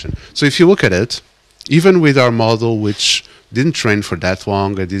prediction. So if you look at it, even with our model, which didn't train for that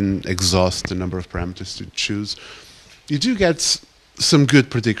long, I didn't exhaust the number of parameters to choose, you do get some good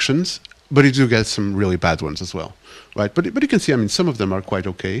predictions, but you do get some really bad ones as well, right? But you can see, I mean, some of them are quite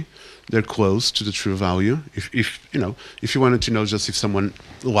okay. They're close to the true value. If you wanted to know just if someone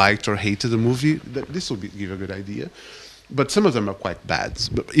liked or hated a movie, this will give you a good idea. But some of them are quite bad.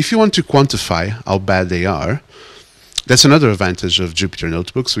 But if you want to quantify how bad they are, that's another advantage of Jupyter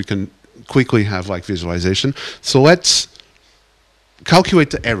Notebooks. We can quickly have like visualization. So let's calculate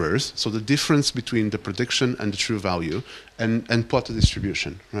the errors, so the difference between the prediction and the true value, and plot the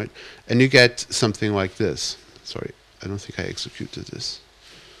distribution, right? And you get something like this. Sorry, I don't think I executed this.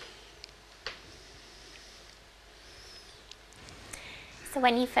 So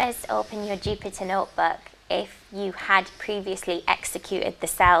when you first open your Jupyter Notebook, if you had previously executed the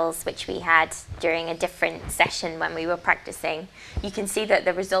cells, which we had during a different session when we were practicing, you can see that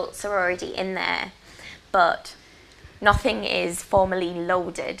the results are already in there, but nothing is formally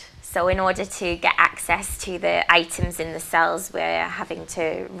loaded. So in order to get access to the items in the cells, we're having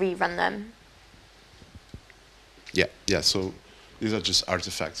to rerun them. Yeah, so these are just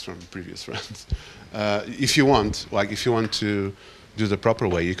artifacts from previous runs. If you want to do the proper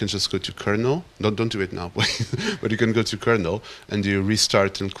way, you can just go to kernel. Don't do it now, please. But you can go to kernel and you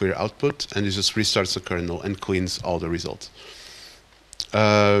restart and clear output, and it just restarts the kernel and cleans all the results.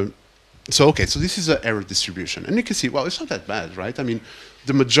 So this is an error distribution, and you can see, well, it's not that bad, right? I mean,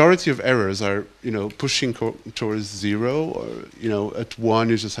 the majority of errors are, pushing towards 0, or, at 1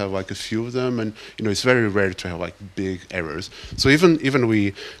 you just have like a few of them, and, it's very rare to have like big errors. So even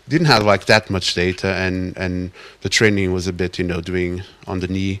we didn't have like that much data, and the training was a bit, doing on the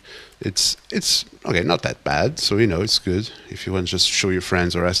knee. It's okay, not that bad. So, it's good. If you want to just show your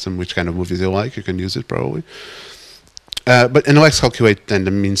friends or ask them which kind of movies they like, you can use it probably. And let's calculate then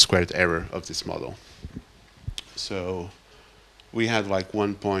the mean squared error of this model. So we had like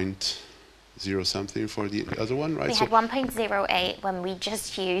 1.0 something for the other one, right? We So had 1.08 when we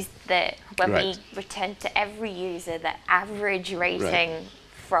just used when Right. we returned to every user the average rating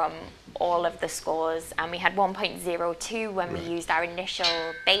from all of the scores, and we had 1.02 when we Right. used our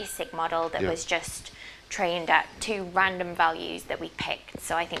initial basic model that Yeah. was just trained at 2 random values that we picked.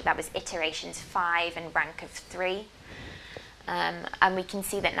 So I think that was iterations 5 and rank of 3. And we can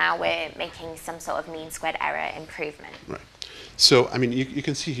see that now we're making some sort of mean squared error improvement. Right. So, I mean, you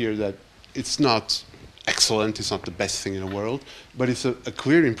can see here that it's not excellent, it's not the best thing in the world, but it's a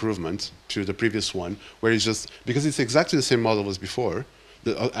clear improvement to the previous one, where it's just, because it's exactly the same model as before,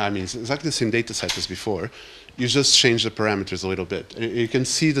 I mean, it's exactly the same data set as before, you just change the parameters a little bit. And you can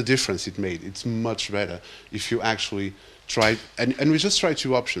see the difference it made. It's much better if you actually try, and we just tried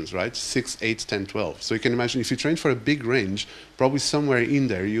 2 options, right? 6, 8, 10, 12. So you can imagine if you train for a big range, probably somewhere in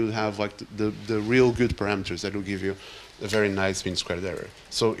there you'll have like the real good parameters that will give you a very nice mean squared error.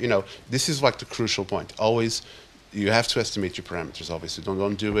 So, you know, this is like the crucial point. Always, you have to estimate your parameters, obviously.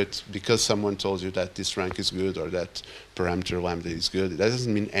 Don't do it because someone told you that this rank is good or that parameter lambda is good. That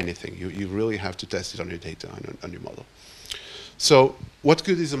doesn't mean anything. You really have to test it on your data, on your model. So what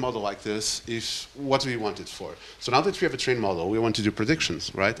good is a model like this if, what do we want it for? So now that we have a trained model, we want to do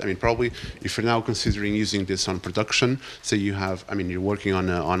predictions, right? I mean, probably if you're now considering using this on production, say you have, I mean, you're working on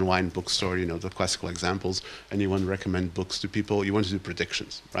an online bookstore, you know, the classical examples, and you want to recommend books to people, you want to do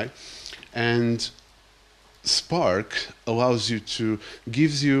predictions, right? And Spark allows you to,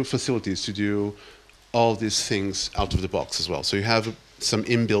 gives you facilities to do all these things out of the box as well. So you have some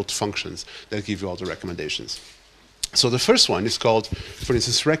inbuilt functions that give you all the recommendations. So the first one is called, for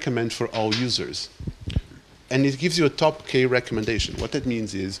instance, recommend for all users. And it gives you a top K recommendation. What that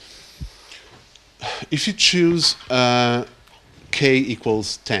means is, if you choose K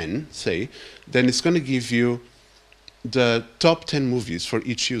equals 10, say, then it's going to give you the top 10 movies for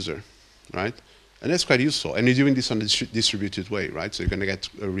each user, right? And that's quite useful. And you're doing this on a distributed way, right? So you're going to get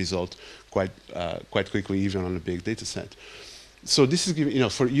a result quite quickly, even on a big data set. So this is giving, you know,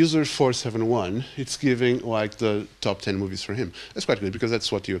 for user 471, it's giving like the top 10 movies for him. That's quite good because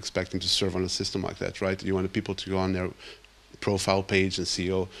that's what you're expecting to serve on a system like that, right? You want people to go on their profile page and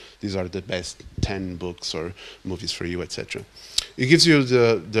see, oh, these are the best 10 books or movies for you, etc. It gives you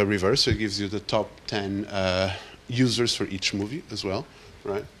the reverse, so it gives you the top 10 users for each movie as well,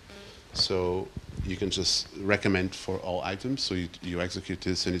 right? So you can just recommend for all items. So you execute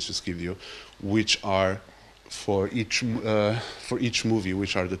this, and it just gives you which are for each movie,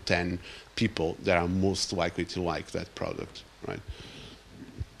 which are the 10 people that are most likely to like that product, right?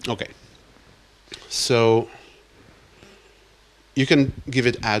 Okay. So you can give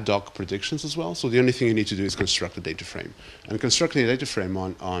it ad hoc predictions as well. So the only thing you need to do is construct a data frame. And constructing a data frame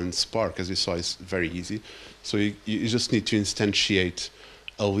on Spark, as you saw, is very easy. So you just need to instantiate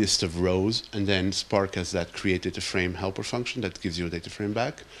a list of rows, and then Spark has that create data frame helper function that gives you a data frame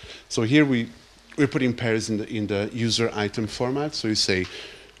back. So here we're putting pairs in the user item format. So you say,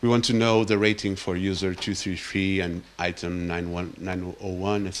 we want to know the rating for user 233 and item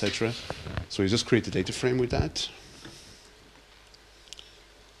 901, etc. So you just create a data frame with that.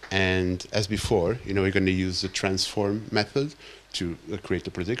 And as before, you know, we're going to use the transform method to create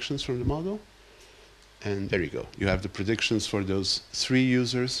the predictions from the model. And there you go. You have the predictions for those 3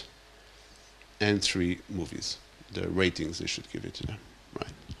 users and 3 movies. The ratings they should give it to them,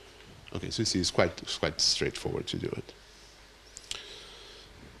 right? Okay, so you see, it's quite straightforward to do it.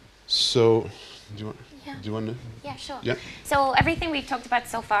 So, do you want to? Yeah, sure. Yeah. So everything we've talked about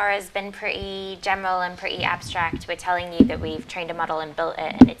so far has been pretty general and pretty abstract. We're telling you that we've trained a model and built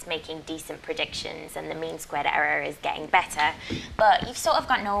it, and it's making decent predictions, and the mean squared error is getting better. But you've sort of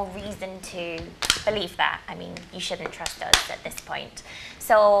got no reason to believe that. I mean, you shouldn't trust us at this point.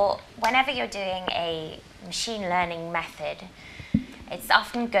 So whenever you're doing a machine learning method, it's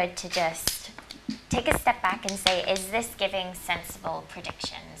often good to just take a step back and say, is this giving sensible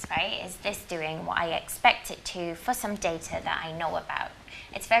predictions, right? Is this doing what I expect it to for some data that I know about?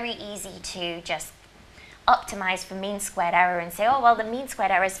 It's very easy to just optimize for mean squared error and say, oh, well, the mean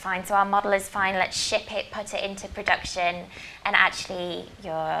squared error is fine, so our model is fine, let's ship it, put it into production, and actually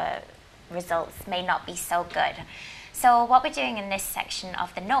your results may not be so good. So what we're doing in this section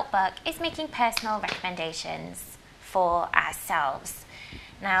of the notebook is making personal recommendations for ourselves.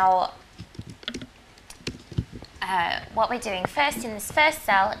 Now, what we're doing first in this first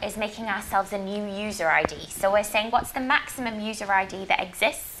cell is making ourselves a new user ID. So we're saying what's the maximum user ID that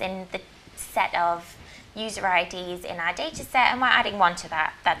exists in the set of user IDs in our data set, and we're adding 1 to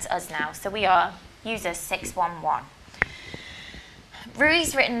that. That's us now. So we are user 611.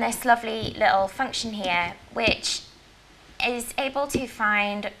 Rui's written this lovely little function here, which is able to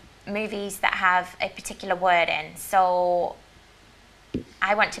find movies that have a particular word in. So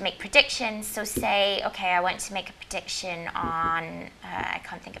I want to make predictions. So say, okay, I want to make a prediction on, I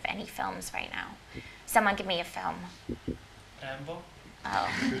can't think of any films right now. Someone give me a film. Rambo. Oh,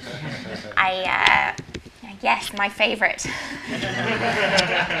 yes, my favorite.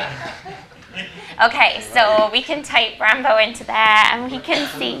 Okay, so we can type Rambo into there and we can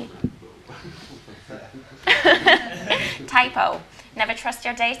see. Typo. Never trust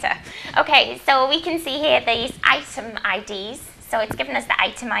your data. Okay, so we can see here these item IDs. So it's given us the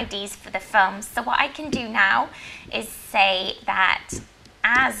item IDs for the films. So what I can do now is say that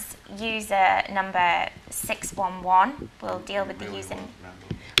as user number 611, we'll deal with the user.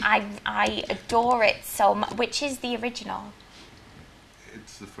 I adore it so much. Which is the original?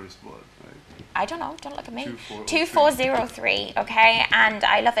 It's the first one, right? I don't know. Don't look at me. 2403. 2403. Okay, and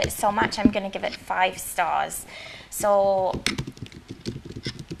I love it so much. I'm going to give it 5 stars. So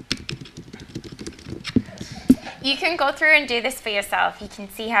you can go through and do this for yourself. You can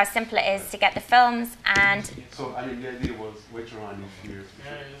see how simple it is to get the films and. So I mean, the idea was later on if you.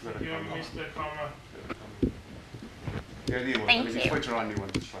 You missed the comma. The idea was, Thank if you. later on you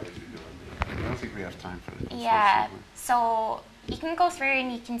want to try to do it. I don't think we have time for it. Yeah, so you can go through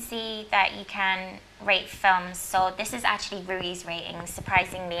and you can see that you can rate films. So this is actually Rui's rating,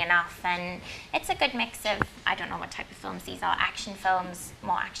 surprisingly enough, and it's a good mix of, I don't know what type of films these are, action films,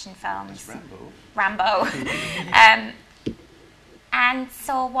 more action films. It's Rambo. And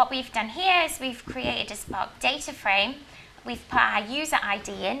so what we've done here is we've created a Spark data frame. We've put our user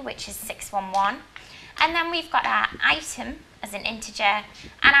ID in, which is 611. And then we've got our item as an integer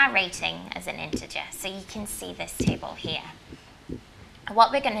and our rating as an integer. So you can see this table here.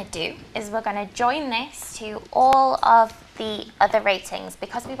 What we're going to do is we're going to join this to all of the other ratings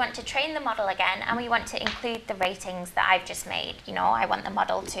because we want to train the model again and we want to include the ratings that I've just made. You know, I want the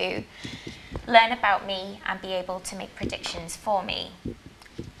model to learn about me and be able to make predictions for me.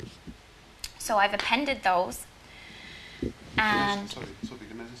 So I've appended those. And Sorry, Sophie,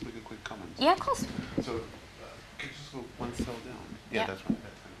 can I just make a quick comment? yeah, of course. So, can you just go one cell down? Yeah. That's right.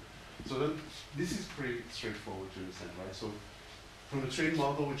 So then, this is pretty straightforward to understand, right? So, from the trained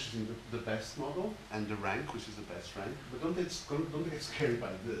model, which is in the best model, and the rank, which is the best rank, but don't get scared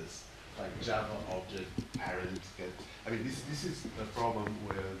by this, like Java object, parent, get. I mean, this is a problem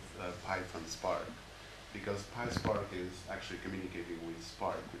with Python Spark, because PySpark is actually communicating with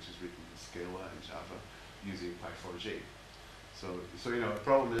Spark, which is written in Scala and Java, using Py4j. So you know, the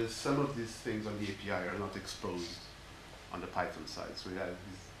problem is some of these things on the API are not exposed on the Python side. So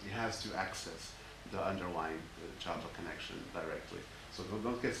it has to access the underlying Java connection directly. So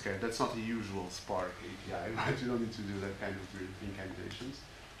don't get scared. That's not a usual Spark API, right? You don't need to do that kind of weird incantations.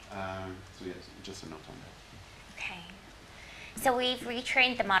 So yes, just a note on that. Okay. So we've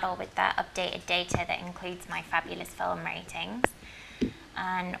retrained the model with that updated data that includes my fabulous film ratings.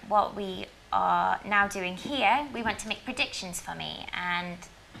 And what we are now doing here, we want to make predictions for me. And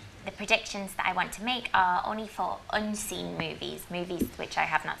the predictions that I want to make are only for unseen movies, movies which I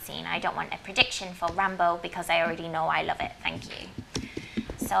have not seen. I don't want a prediction for Rambo because I already know I love it. Thank you.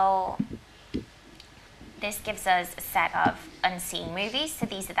 So this gives us a set of unseen movies. So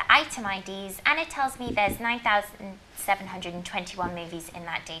these are the item IDs, and it tells me there's 9,721 movies in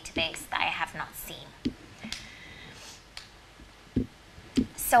that database that I have not seen.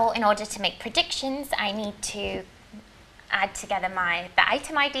 So in order to make predictions, I need to add together the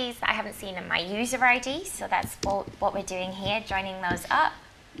item IDs that I haven't seen and my user ID. So that's what we're doing here, joining those up.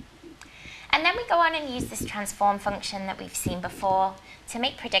 And then we go on and use this transform function that we've seen before to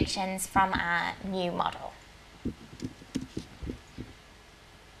make predictions from our new model.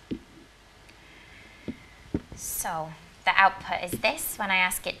 So the output is this when I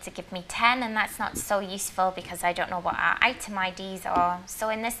ask it to give me 10, and that's not so useful because I don't know what our item IDs are. So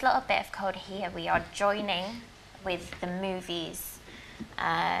in this little bit of code here, we are joining with the movies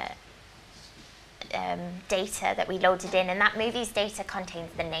data that we loaded in, and that movies data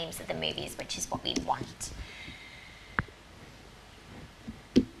contains the names of the movies, which is what we want.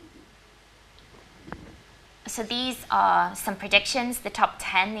 So these are some predictions, the top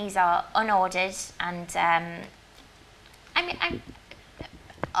 10. These are unordered, and I mean,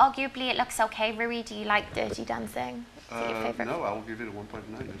 arguably it looks okay. Rui, do you like Dirty Dancing? Is it your favorite? No, I will give it a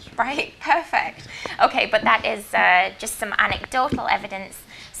 1.9. Right, perfect. Okay, but that is just some anecdotal evidence.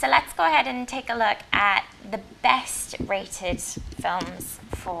 So let's go ahead and take a look at the best rated films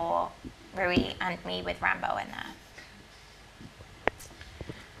for Rui and me with Rambo in there.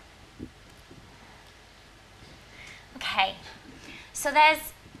 Okay, So there's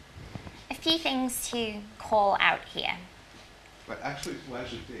a few things to call out here. But actually, La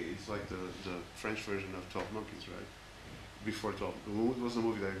Jetée is like the French version of 12 Monkeys, right? Before 12. It was a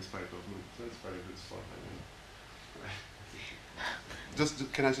movie that inspired 12 Monkeys. That's very good spot, I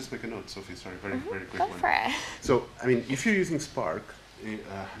think. Can I just make a note, Sophie? Sorry, very quick Go one. for it. So, I mean, if you're using Spark, I mean,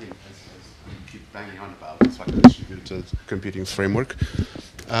 as I keep banging on about, it's like a distributed computing framework.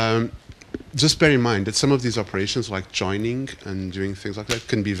 Just bear in mind that some of these operations, like joining and doing things like that,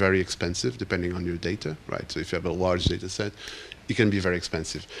 can be very expensive depending on your data, right? So if you have a large data set, it can be very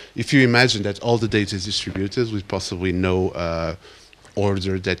expensive. If you imagine that all the data is distributed with possibly no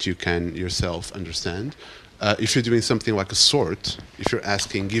order that you can yourself understand, if you're doing something like a sort, if you're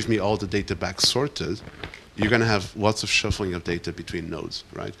asking, give me all the data back sorted, you're going to have lots of shuffling of data between nodes,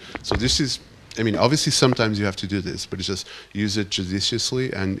 right? So this is, I mean, obviously sometimes you have to do this, but it's just use it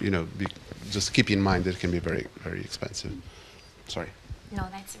judiciously and, just keep in mind that it can be very, very expensive. Sorry. No,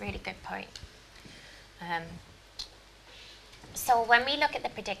 that's a really good point. So when we look at the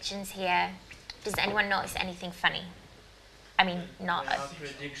predictions here, does anyone notice anything funny? I mean, not... There are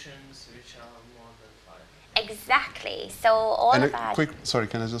predictions which are more than 5. Exactly. So all And of our... sorry,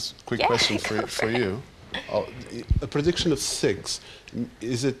 can I just, quick Yeah, question go for you? A prediction of 6,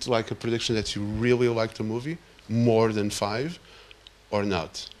 is it like a prediction that you really like the movie more than 5 or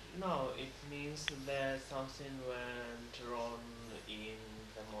not? No, it means that something went wrong in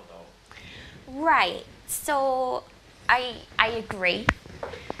the model. Right. So I agree.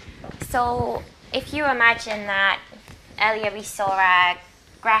 So if you imagine that earlier we saw a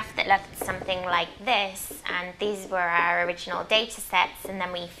graph that looked something like this, and these were our original data sets, and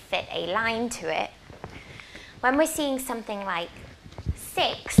then we fit a line to it. When we're seeing something like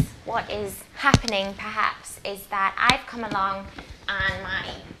 6, what is happening perhaps is that I've come along and my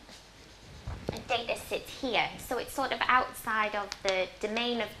data sits here. So it's sort of outside of the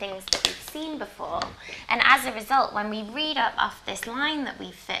domain of things that we've seen before. And as a result, when we read up off this line that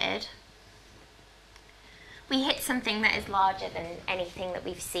we fitted, we hit something that is larger than anything that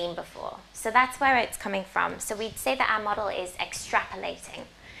we've seen before. So that's where it's coming from. So we'd say that our model is extrapolating.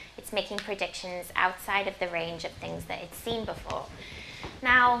 It's making predictions outside of the range of things that it's seen before.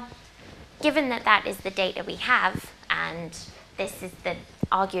 Now, given that that is the data we have, and this is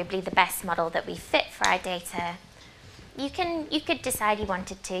arguably the best model that we fit for our data, you could decide you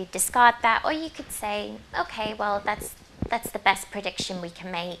wanted to discard that, or you could say, okay, well, that's the best prediction we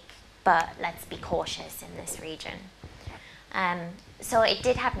can make, but let's be cautious in this region. So it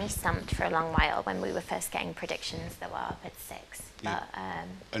did have me stumped for a long while when we were first getting predictions that were up at 6. Yeah.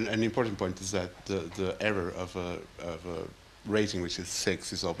 But, an important point is that the error of a rating which is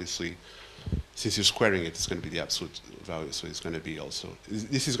 6 is obviously, since you're squaring it, it's going to be the absolute value, so it's going to be also,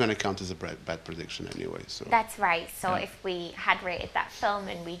 this is going to count as a bad prediction anyway. So that's right. So yeah. if we had rated that film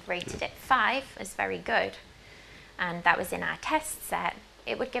and we'd rated it 5 as very good, and that was in our test set,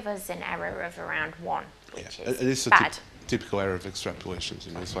 it would give us an error of around 1, which is bad. Typical error of extrapolations.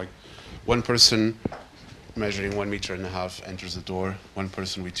 It's like one person measuring 1.5 meters enters the door, one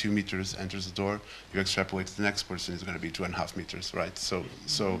person with 2 meters enters the door, you extrapolate to the next person is going to be 2.5 meters, right? So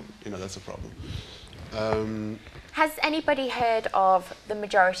that's a problem. Has anybody heard of the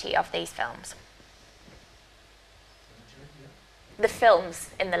majority of these films? The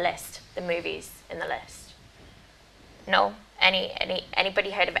films in the list, the movies in the list? No?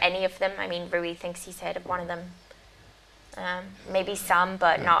 Anybody heard of any of them? I mean, Rui thinks he's heard of one of them. Maybe some,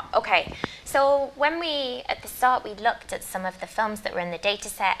 but not. Okay, so when at the start, we looked at some of the films that were in the data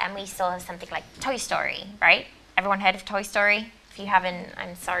set, and we saw something like Toy Story, right? Everyone heard of Toy Story? If you haven't,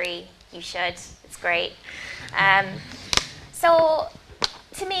 I'm sorry, you should. It's great. So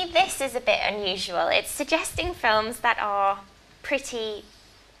to me, this is a bit unusual. It's suggesting films that are pretty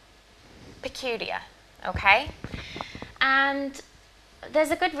peculiar, okay? And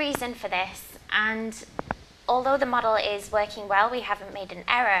there's a good reason for this, and although the model is working well, we haven't made an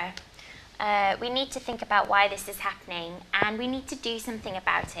error. We need to think about why this is happening, and we need to do something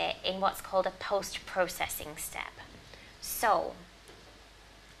about it in what's called a post-processing step. So,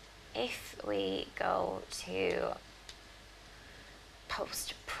 if we go to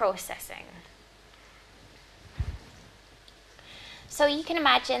post-processing. So you can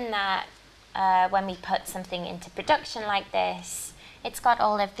imagine that when we put something into production like this, it's got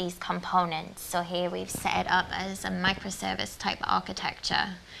all of these components. So here we've set it up as a microservice type architecture,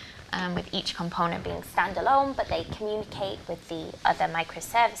 with each component being standalone, but they communicate with the other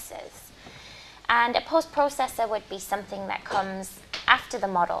microservices. And a post-processor would be something that comes after the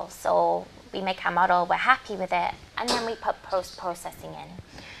model. So we make our model, we're happy with it, and then we put post-processing in.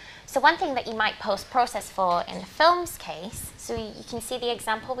 So one thing that you might post-process for in the film's case, so you can see the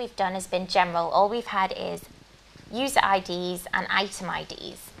example we've done has been general. All we've had is user IDs and item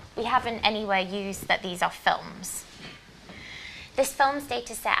IDs. We haven't anywhere used that these are films. This film's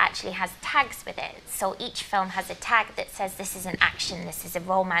data set actually has tags with it. So each film has a tag that says this is an action, this is a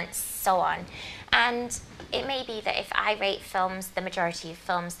romance, so on. And it may be that if I rate films, the majority of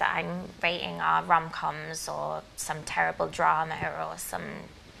films that I'm rating are rom-coms or some terrible drama or some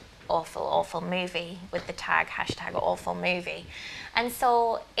awful, awful movie with the tag hashtag awful movie. And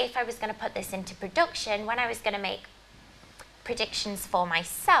so if I was going to put this into production, when I was going to make predictions for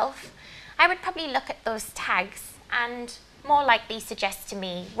myself, I would probably look at those tags and more likely suggest to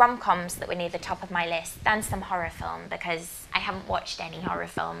me rom-coms that were near the top of my list than some horror film, because I haven't watched any horror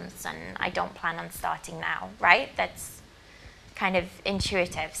films and I don't plan on starting now, right? That's kind of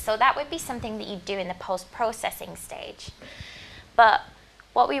intuitive. So that would be something that you do in the post-processing stage. But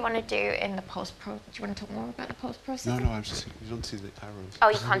what we want to do in the do you want to talk more about the post-processing? No, I'm just, you don't see the arrows. Oh,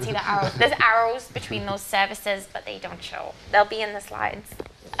 you can't see the arrows. There's arrows between those services, but they don't show. They'll be in the slides.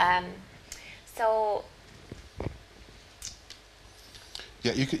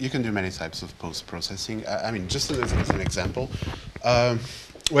 Yeah, you can do many types of post-processing. I mean, just as an example,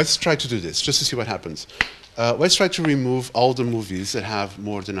 let's try to do this, just to see what happens. Let's try to remove all the movies that have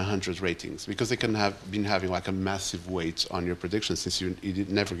more than 100 ratings, because they can have been having like a massive weight on your predictions since you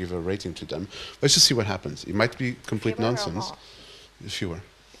did never give a rating to them. Let's just see what happens. It might be complete nonsense. Fewer.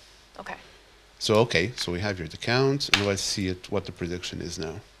 Okay. So we have here the count, and let's see what the prediction is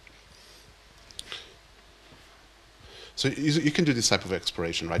now. So you can do this type of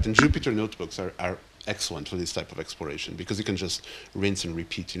exploration, right? And Jupyter notebooks are excellent for this type of exploration because you can just rinse and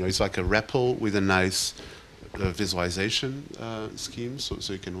repeat. You know, it's like a REPL with a nice visualization scheme, so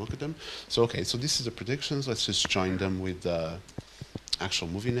you can look at them. So so this is the predictions. Let's just join them with the actual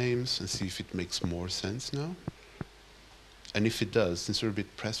movie names and see if it makes more sense now. And if it does, since we're a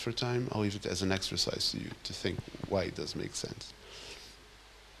bit pressed for time, I'll leave it as an exercise to you to think why it does make sense.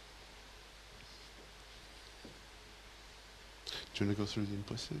 Do you want to go through the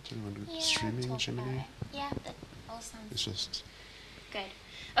implicit? Do you want to do streaming, Gemini? Yeah, that all sounds It's just good.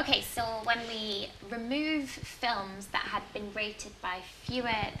 Okay, so when we remove films that had been rated by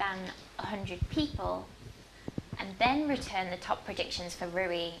fewer than 100 people, and then return the top predictions for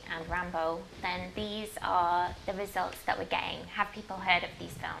Rui and Rambo, then these are the results that we're getting. Have people heard of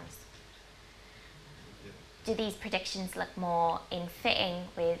these films? Do these predictions look more in fitting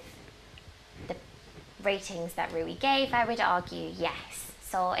with the ratings that Rui gave? I would argue yes.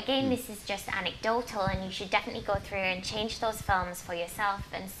 So again, this is just anecdotal, and you should definitely go through and change those films for yourself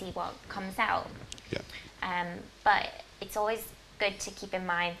and see what comes out. Yeah. But it's always good to keep in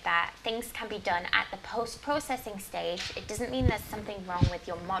mind that things can be done at the post-processing stage. It doesn't mean there's something wrong with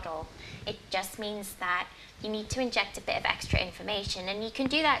your model. It just means that you need to inject a bit of extra information, and you can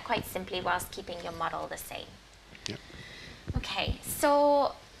do that quite simply whilst keeping your model the same. Yeah. Okay,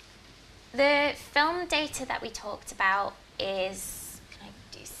 so the film data that we talked about is, can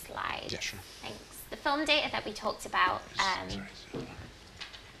I do slides? Yeah, sure. Thanks. The film data that we talked about, Sorry.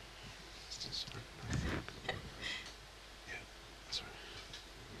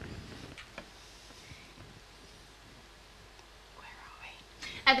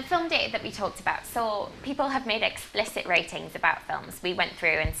 the film data that we talked about, so people have made explicit ratings about films. We went through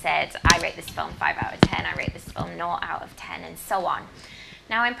and said, I rate this film 5 out of 10, I rate this film 0 out of 10, and so on.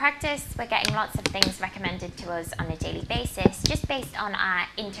 Now in practice, we're getting lots of things recommended to us on a daily basis, just based on our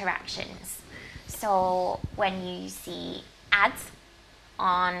interactions. So when you see ads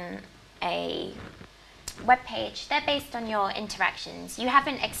on a web page, they're based on your interactions. You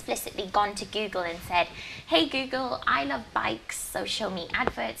haven't explicitly gone to Google and said, hey Google, I love bikes, so show me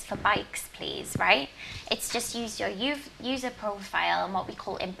adverts for bikes, please, right? It's just use your user profile and what we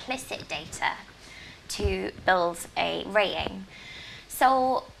call implicit data to build a rating.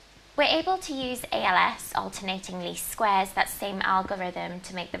 So we're able to use ALS, alternating least squares, that same algorithm,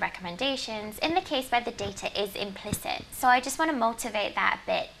 to make the recommendations in the case where the data is implicit. So I just want to motivate that a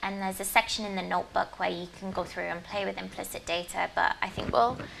bit, and there's a section in the notebook where you can go through and play with implicit data, but I think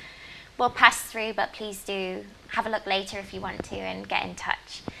we'll pass through, but please do have a look later if you want to and get in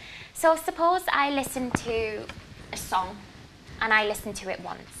touch. So suppose I listen to a song and I listen to it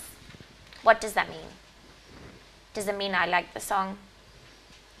once. What does that mean? Does it mean I like the song?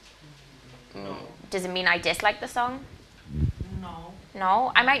 Does it mean I dislike the song? No.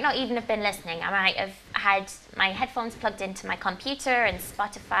 No, I might not even have been listening. I might have had my headphones plugged into my computer and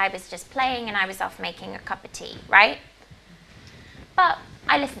Spotify was just playing and I was off making a cup of tea, right? But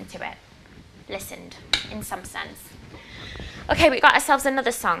I listened to it. Listened, in some sense. Okay, we got ourselves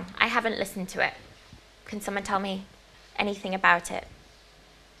another song. I haven't listened to it. Can someone tell me anything about it?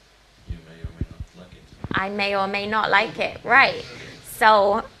 You may or may not like it. I may or may not like it. Right.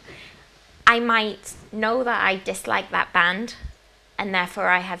 So I might know that I dislike that band, and therefore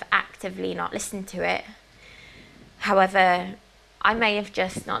I have actively not listened to it. However, I may have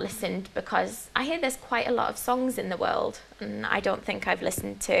just not listened because I hear there's quite a lot of songs in the world, and I don't think I've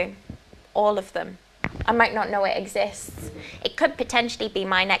listened to all of them. I might not know it exists. It could potentially be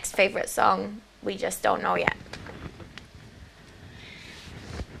my next favourite song. We just don't know yet.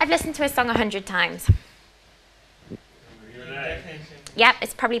 I've listened to a song 100 times. Yep,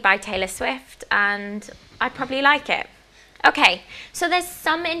 it's probably by Taylor Swift, and I probably like it. Okay, so there's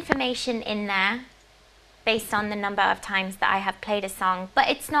some information in there based on the number of times that I have played a song, but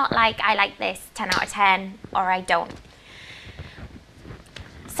it's not like I like this 10 out of 10 or I don't.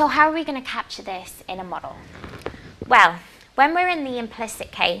 So how are we going to capture this in a model? Well, when we're in the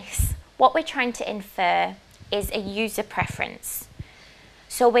implicit case, what we're trying to infer is a user preference.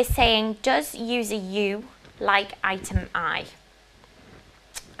 So we're saying, does user U like item I?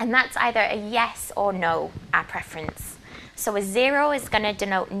 And that's either a yes or no, our preference. So a 0 is going to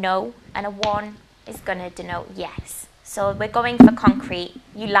denote no, and a 1 is going to denote yes. So we're going for concrete,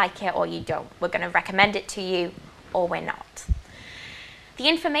 you like it or you don't. We're going to recommend it to you or we're not. The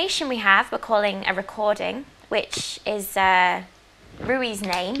information we have, we're calling a recording, which is Rui's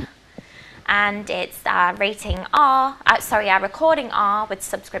name, and it's our rating R, our recording R with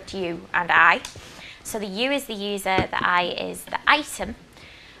subscript U and I. So the U is the user, the I is the item.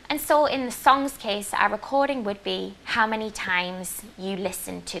 And so in the song's case, our recording would be how many times you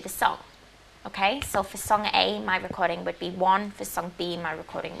listen to the song. Okay, so for song A, my recording would be 1. For song B, my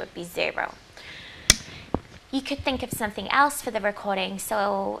recording would be 0. You could think of something else for the recording.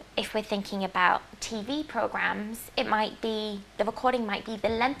 So if we're thinking about TV programs, it might be, the recording might be the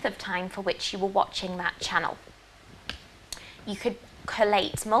length of time for which you were watching that channel. You could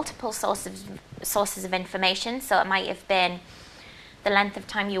collate multiple sources of information. So it might have been the length of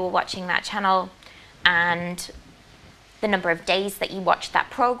time you were watching that channel, and the number of days that you watched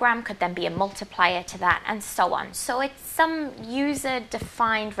that program could then be a multiplier to that, and so on. So it's some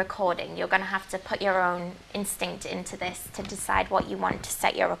user-defined recording. You're going to have to put your own instinct into this to decide what you want to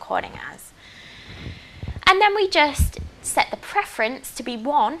set your recording as. And then we just set the preference to be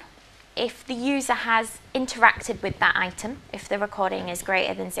 1 if the user has interacted with that item, if the recording is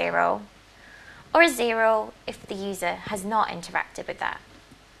greater than 0, or a 0 if the user has not interacted with that.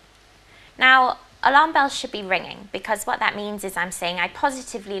 Now, alarm bells should be ringing, because what that means is I'm saying I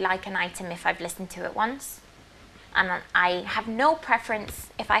positively like an item if I've listened to it once, and I have no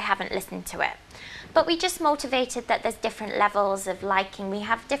preference if I haven't listened to it. But we just motivated that there's different levels of liking. We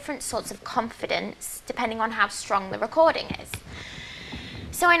have different sorts of confidence depending on how strong the recording is.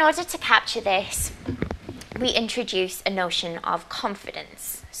 So in order to capture this, we introduce a notion of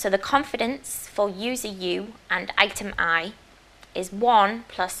confidence. So the confidence for user U and item I is 1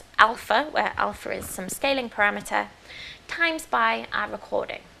 plus alpha, where alpha is some scaling parameter, times by our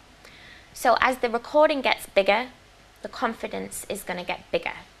recording. So as the recording gets bigger, the confidence is going to get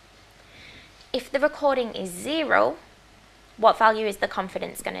bigger. If the recording is 0, what value is the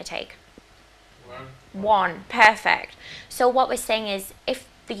confidence going to take? 1. Perfect. So what we're saying is if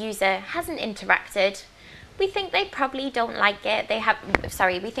the user hasn't interacted, we think they probably don't like it.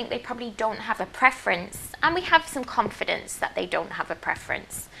 We think they probably don't have a preference, and we have some confidence that they don't have a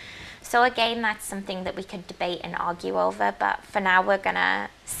preference. So again, that's something that we could debate and argue over, but for now we're gonna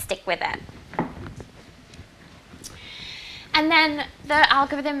stick with it. And then the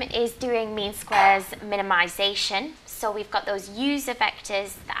algorithm is doing mean squares minimization. So we've got those user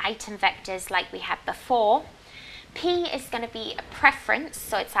vectors, the item vectors like we had before. P is going to be a preference,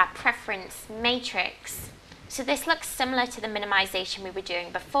 so it's our preference matrix. So this looks similar to the minimization we were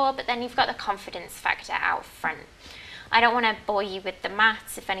doing before, but then you've got the confidence factor out front. I don't want to bore you with the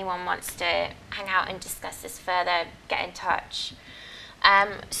maths. If anyone wants to hang out and discuss this further, get in touch.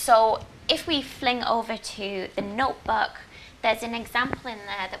 So if we fling over to the notebook, there's an example in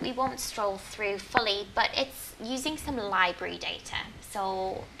there that we won't stroll through fully, but it's using some library data.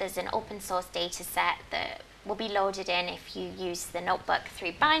 So there's an open source data set that will be loaded in if you use the notebook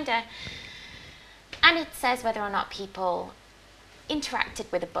through Binder. And it says whether or not people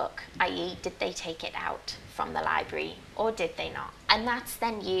interacted with a book, i.e. did they take it out from the library or did they not? And that's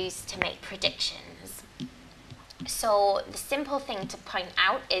then used to make predictions. So the simple thing to point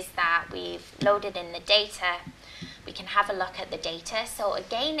out is that we've loaded in the data, we can have a look at the data. So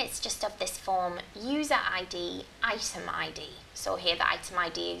again, it's just of this form, user ID, item ID. So here the item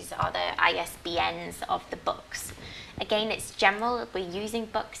IDs are the ISBNs of the books. Again, it's general, we're using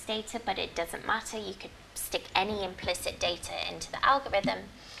books data, but it doesn't matter. You could stick any implicit data into the algorithm.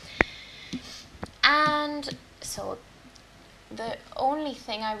 And so the only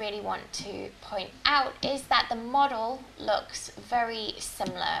thing I really want to point out is that the model looks very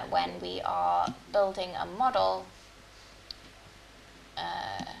similar when we are building a model.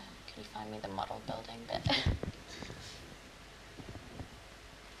 Can you find me the model building bit?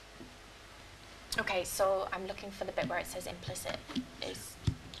 Okay, so I'm looking for the bit where it says implicit.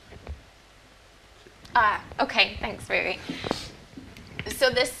 Okay, thanks, Vieira. So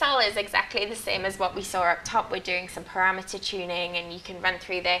this cell is exactly the same as what we saw up top. We're doing some parameter tuning, and you can run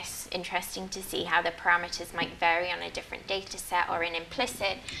through this. Interesting to see how the parameters might vary on a different data set or in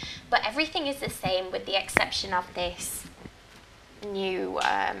implicit. But everything is the same with the exception of this new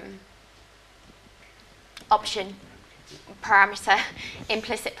option, parameter,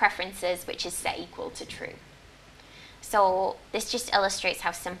 implicit preferences, which is set equal to true. So this just illustrates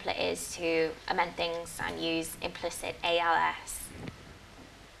how simple it is to amend things and use implicit ALS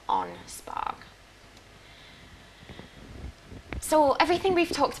on Spark. So everything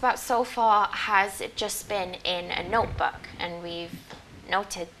we've talked about so far has just been in a notebook, and we've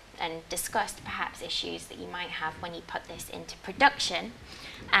noted and discussed perhaps issues that you might have when you put this into production.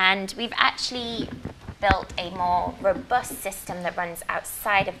 And we've actually built a more robust system that runs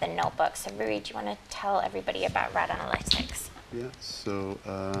outside of the notebook. So Vieira, do you want to tell everybody about RAD Analytics? Yeah, so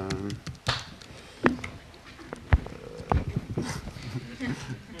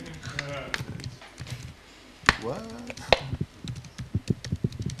what?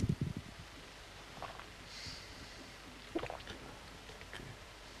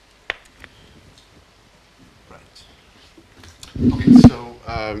 Right. Okay, so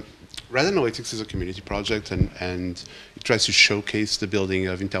RAD Analytics is a community project, and it tries to showcase the building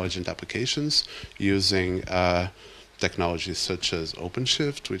of intelligent applications using technologies such as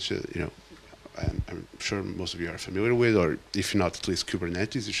OpenShift, which I'm sure most of you are familiar with, or if not, at least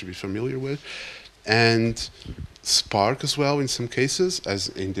Kubernetes you should be familiar with, and Spark as well in some cases, as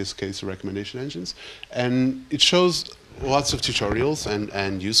in this case, recommendation engines. And it shows lots of tutorials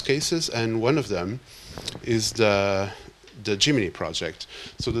and use cases, and one of them is the Gemini project.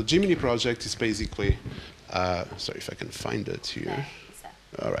 So the Gemini project is basically, sorry if I can find it here.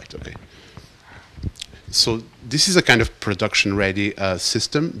 All right, okay. So this is a kind of production-ready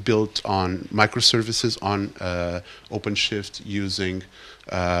system built on microservices on OpenShift using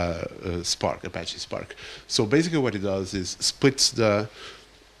Spark, Apache Spark. So basically what it does is splits an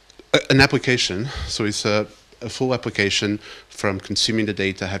application. So it's a full application from consuming the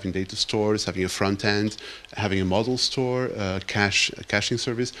data, having data stores, having a front end, having a model store, caching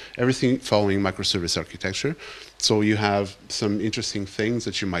service, everything following microservice architecture. So you have some interesting things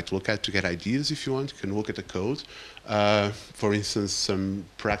that you might look at to get ideas if you want. You can look at the code. For instance, some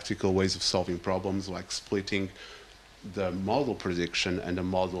practical ways of solving problems like splitting the model prediction and the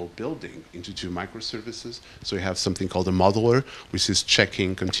model building into two microservices. So you have something called a modeler, which is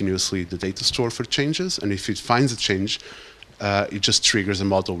checking continuously the data store for changes. And if it finds a change, it just triggers a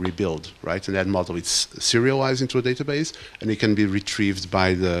model rebuild, right? And that model is serialized into a database, and it can be retrieved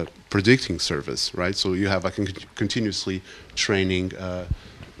by the predicting service, right? So you have a continuously training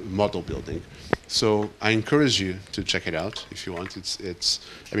model building. So I encourage you to check it out if you want.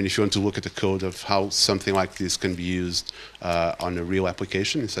 I mean, if you want to look at the code of how something like this can be used on a real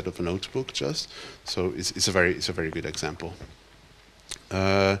application instead of a notebook, just. So it's a very good example.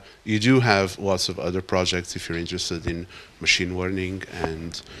 You do have lots of other projects if you're interested in machine learning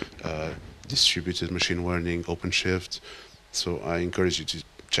and distributed machine learning, OpenShift. So I encourage you to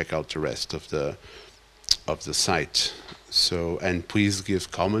check out the rest of the site. So, and please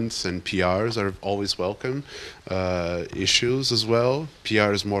give comments, and PRs are always welcome. Issues as well.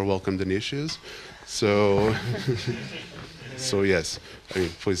 PR is more welcome than issues. So, so yes, I mean,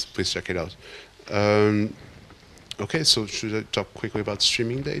 please check it out. Okay, so should I talk quickly about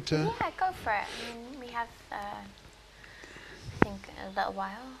streaming data? Yeah, go for it. I mean, we have, I think, a little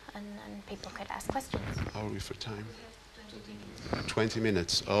while, and then people could ask questions. How are we for time? 20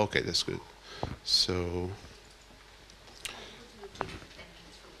 minutes. Oh, okay, that's good. So,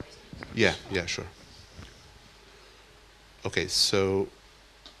 yeah, sure. Okay, so,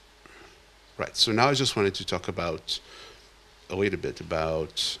 right. So now I just wanted to talk about a little bit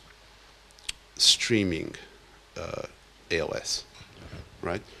about streaming ALS,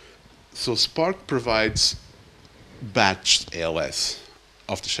 right? So Spark provides batched ALS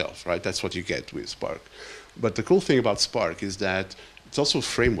off the shelf, right? That's what you get with Spark. But the cool thing about Spark is that it's also a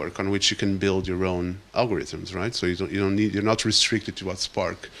framework on which you can build your own algorithms, right? So you're not restricted to what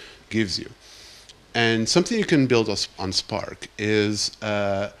Spark gives you. And something you can build on Spark is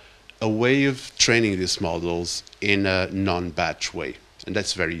a way of training these models in a non-batch way. And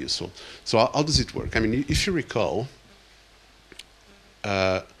that's very useful. So how does it work? I mean, if you recall,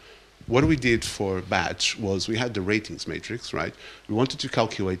 what we did for batch was we had the ratings matrix, right? We wanted to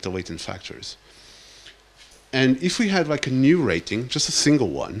calculate the latent factors. And if we had like a new rating, just a single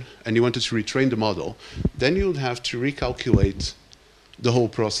one, and you wanted to retrain the model, then you would have to recalculate the whole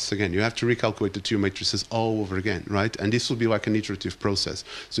process again. You have to recalculate the two matrices all over again, right? And this will be like an iterative process.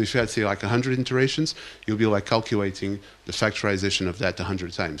 So if you had, say, like 100 iterations, you'll be like calculating the factorization of that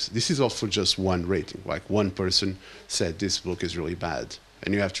 100 times. This is all for just one rating. Like one person said this book is really bad,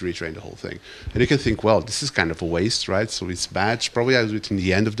 and you have to retrain the whole thing. And you can think, well, this is kind of a waste, right? So it's batch. Probably I do it in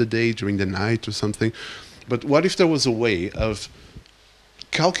the end of the day, during the night or something. But what if there was a way of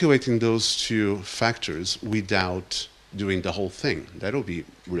calculating those two factors without doing the whole thing? That would be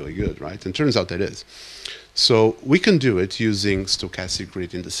really good, right? And turns out that is. So we can do it using stochastic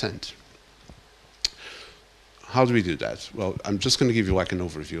gradient descent. How do we do that? Well, I'm just going to give you like an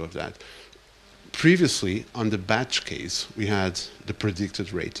overview of that. Previously, on the batch case, we had the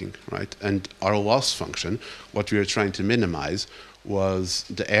predicted rating, right? And our loss function, what we were trying to minimize was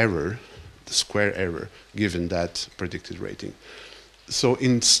the error, the square error, given that predicted rating. So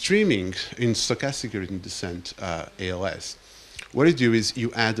in streaming, in stochastic gradient descent ALS, what you do is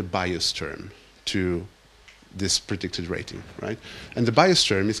you add a bias term to this predicted rating, right? And the bias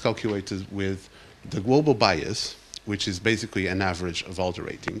term is calculated with the global bias, which is basically an average of all the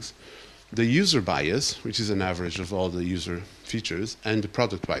ratings, the user bias, which is an average of all the user features, and the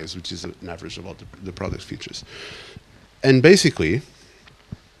product bias, which is an average of all the product features. And basically,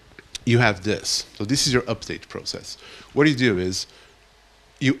 you have this. So this is your update process. What you do is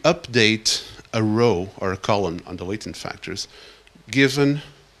you update a row or a column on the latent factors given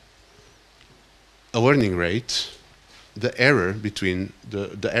a learning rate, the error between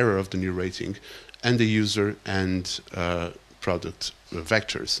the error of the new rating, and the user and product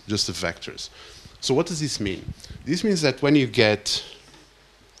vectors, just the vectors. So what does this mean? This means that when you get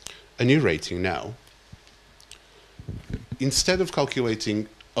a new rating now, instead of calculating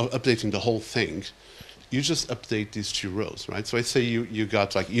or updating the whole thing, you just update these two rows, right? So let's say you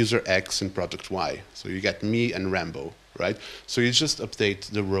got like user X and product Y. So you get me and Rambo, right? So you just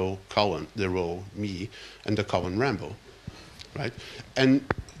update the row column, the row me, and the column Rambo, right? And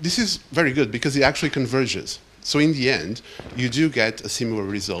this is very good because it actually converges. So in the end, you do get a similar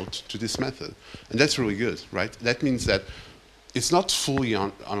result to this method. And that's really good, right? That means that it's not fully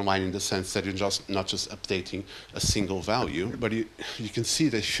online in the sense that you're not just updating a single value, but you can see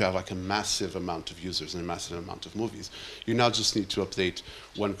that if you have like a massive amount of users and a massive amount of movies, you now just need to update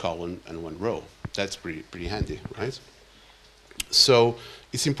one column and one row. That's pretty handy, right? So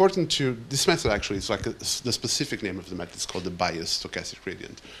it's important to, this method actually is like the specific name of the method is called the bias stochastic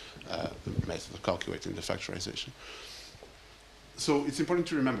gradient method of calculating the factorization. So it's important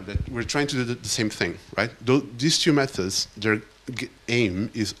to remember that we're trying to do the same thing, right? These two methods, their aim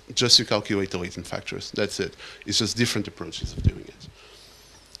is just to calculate the latent factors. That's it. It's just different approaches of doing it.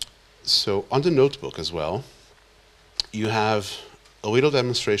 So on the notebook as well, you have a little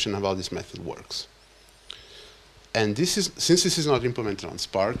demonstration of how this method works. And this is, since this is not implemented on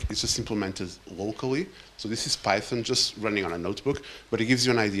Spark, it's just implemented locally. So this is Python just running on a notebook, but it gives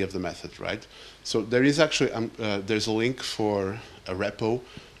you an idea of the method, right? So there is actually, there's a link for a repo,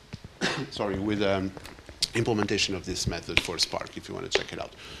 sorry, with implementation of this method for Spark if you want to check it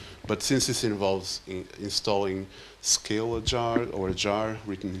out. But since this involves installing Scala jar or a jar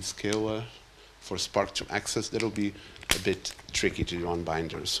written in Scala for Spark to access, that'll be a bit tricky to do on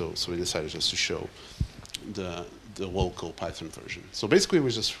Binder. So we decided just to show the local Python version. So basically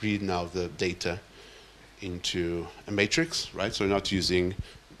we just read now the data into a matrix, right? So we're not using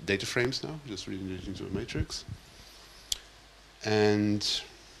data frames now, just reading it into a matrix. And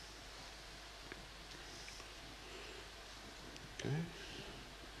okay.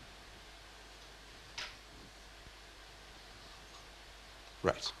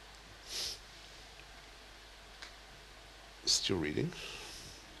 Right. Still reading.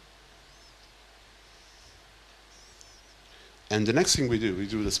 And the next thing we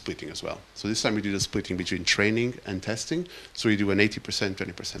do the splitting as well. So this time we do the splitting between training and testing. So we do an 80%,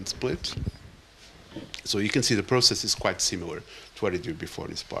 20% split. So you can see the process is quite similar to what I did before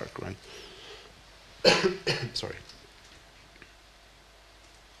in Spark, right? Sorry.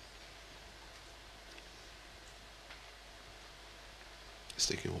 It's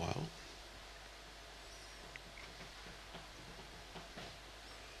taking a while.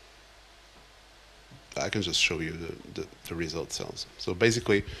 I can just show you the result cells. So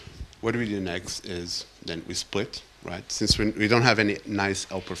basically, what we do next is then we split, right? Since we don't have any nice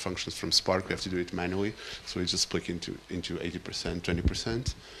helper functions from Spark, we have to do it manually. So we just split into 80%,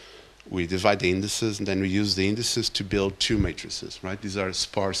 20%. We divide the indices, and then we use the indices to build two matrices, right? These are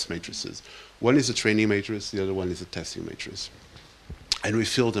sparse matrices. One is a training matrix, the other one is a testing matrix. And we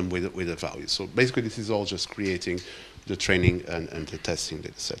fill them with a value. So basically, this is all just creating the training and the testing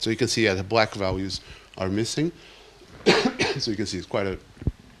data set. So you can see the black values are missing. So you can see it's quite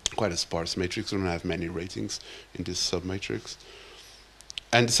a sparse matrix. We don't have many ratings in this submatrix.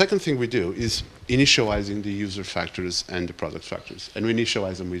 And the second thing we do is initializing the user factors and the product factors. And we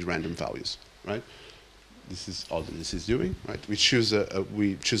initialize them with random values, right? This is all that this is doing, right? We choose a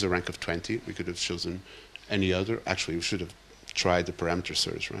rank of 20. We could have chosen any other. Actually, we should have tried the parameter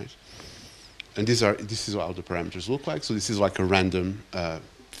search, right? And this is how the parameters look like. So this is like a random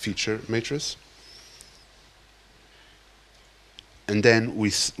feature matrix. And then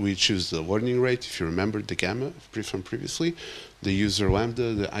we choose the warning rate, if you remember the gamma from previously, the user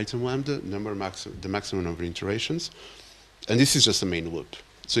lambda, the item lambda, the maximum number of iterations. And this is just a main loop.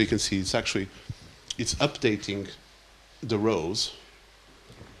 So you can see it's updating the rows,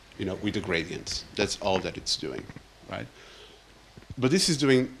 with the gradients. That's all that it's doing, right? But this is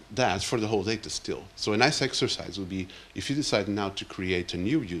doing that for the whole data still. So a nice exercise would be, if you decide now to create a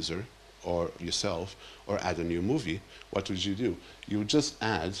new user, or yourself, or add a new movie, what would you do? You would just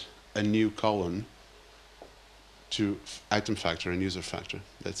add a new column to item factor and user factor.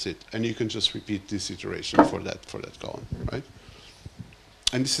 That's it. And you can just repeat this iteration for that column, right?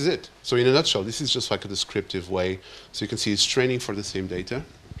 And this is it. So in a nutshell, this is just like a descriptive way. So you can see it's training for the same data.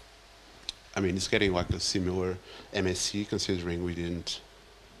 I mean, it's getting like a similar MSC, considering we didn't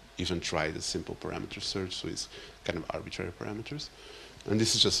even try the simple parameter search, so it's kind of arbitrary parameters. And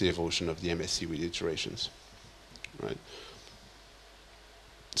this is just the evolution of the MSC with iterations, right?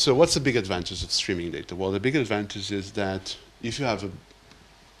 So what's the big advantage of streaming data? Well, the big advantage is that if you have a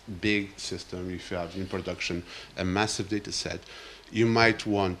big system, if you have in production a massive data set, you might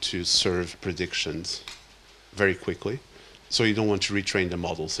want to serve predictions very quickly. So you don't want to retrain the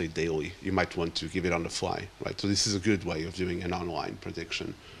model, say, daily. You might want to give it on the fly, right? So this is a good way of doing an online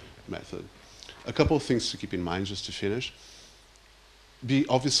prediction method. A couple of things to keep in mind just to finish.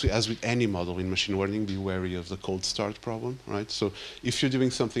 Obviously, as with any model in machine learning, be wary of the cold start problem, right? So if you're doing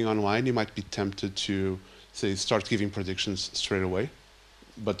something online, you might be tempted to, say, start giving predictions straight away.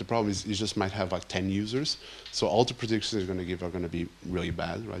 But the problem is you just might have like 10 users. So all the predictions you're going to give are going to be really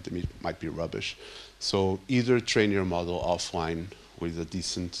bad, right? They might be rubbish. So either train your model offline with a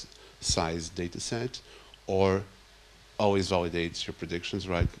decent sized data set, or always validate your predictions,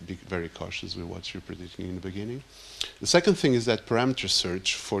 right? Be very cautious with what you're predicting in the beginning. The second thing is that parameter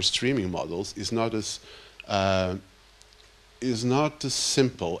search for streaming models is not as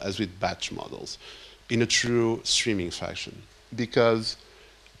simple as with batch models in a true streaming fashion. Because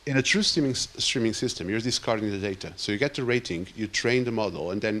in a true streaming system, you're discarding the data. So you get the rating, you train the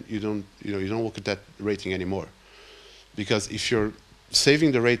model, and then you don't look at that rating anymore. Because if you're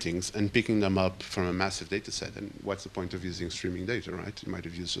saving the ratings and picking them up from a massive data set, and what's the point of using streaming data, right? You might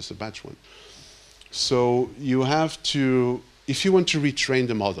have used just a batch one. So you have to, if you want to retrain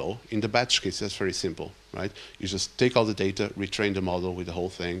the model, in the batch case, that's very simple, right? You just take all the data, retrain the model with the whole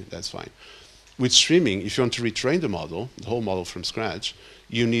thing, that's fine. With streaming, if you want to retrain the whole model from scratch,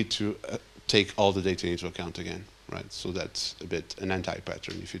 you need to take all the data into account again, right? So that's a bit an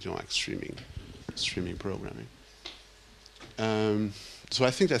anti-pattern if you don't like streaming programming. So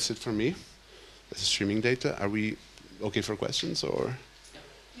I think that's it for me. That's streaming data. Are we okay for questions, or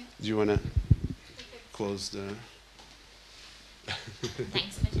do you want to close the?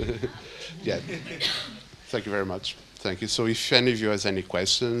 Thanks for doing that. Yeah. Thank you very much. Thank you. So if any of you has any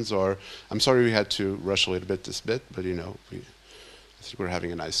questions, or I'm sorry we had to rush a little bit this bit, but I think we're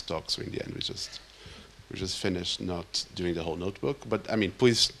having a nice talk. So in the end, we just finished not doing the whole notebook. But I mean,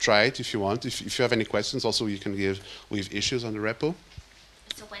 please try it if you want. If you have any questions, also you can leave issues on the repo.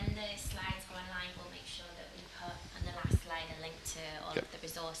 So when the slides go online, we'll make sure that we put on the last slide a link to all of the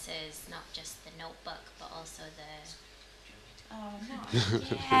resources, not just the notebook, but also the. Oh, not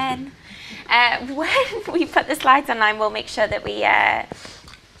again. When we put the slides online, we'll make sure that we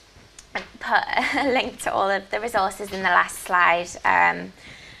put a link to all of the resources in the last slide.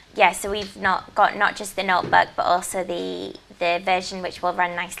 Yeah, so we've got not just the notebook, but also the version which will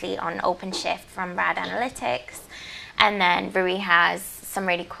run nicely on OpenShift from RAD Analytics. And then Rui has some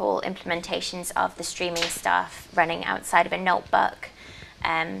really cool implementations of the streaming stuff running outside of a notebook.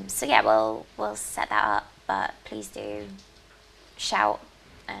 So yeah, we'll set that up, but please do shout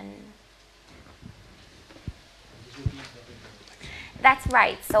and That's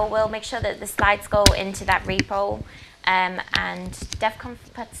right. So we'll make sure that the slides go into that repo, and DevConf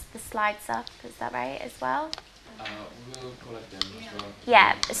puts the slides up. Is that right as well? We will collect them as well.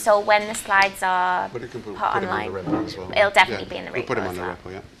 Yeah. So when the slides are But you can put put them online, in the repo as well. it'll definitely be in the We'll repo put them as on the well.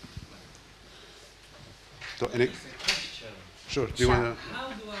 repo, yeah. So, any, It's a question. sure, do you Sure. want to? How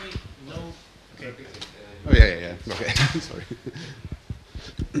do I know? Okay. Oh, yeah. Okay, sorry.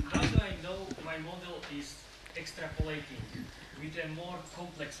 How do I know my model is extrapolating with a more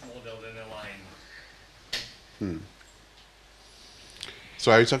complex model than a line?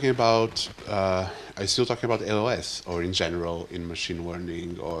 So are you talking about, are you still talking about LOS or in general in machine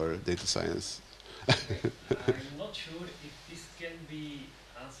learning or data science? I'm not sure if this can be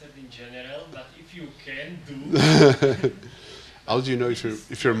answered in general, but if you can do, How do you know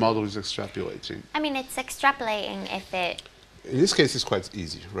if your model is extrapolating? I mean, it's extrapolating if it. In this case, it's quite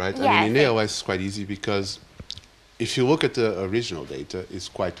easy, right? Yeah, I mean, in I think- ALS, it's quite easy because if you look at the original data, it's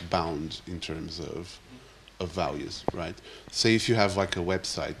quite bound in terms of values, right? Say if you have like a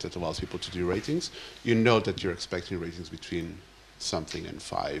website that allows people to do ratings, you know that you're expecting ratings between something and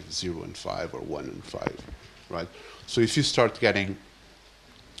 5, 0 and 5, or 1 and 5, right? So if you start getting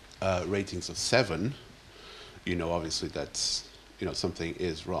ratings of 7, you know obviously that's, you know, something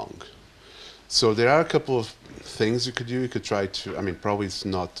is wrong. So there are a couple of things you could do. You could try to, I mean, probably it's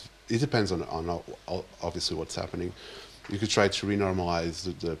not, it depends on obviously what's happening. You could try to renormalize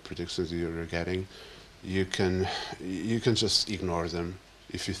the predictions you're getting. You can just ignore them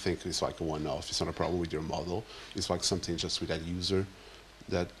if you think it's like a one-off. It's not a problem with your model. It's like something just with that user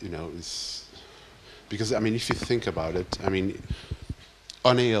that, you know, is, because I mean, if you think about it, I mean,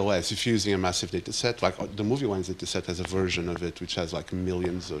 on ALS, if you're using a massive data set, like the movie lines data set has a version of it which has like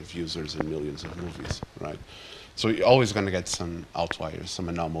millions of users and millions of movies, right? So you're always going to get some outliers, some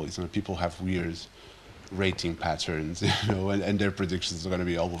anomalies, and people have weird rating patterns, you know, and their predictions are going to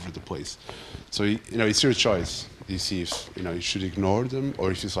be all over the place. So, you know, it's your choice. You see if, you know, you should ignore them,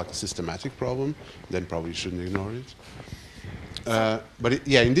 or if it's like a systematic problem, then probably you shouldn't ignore it. But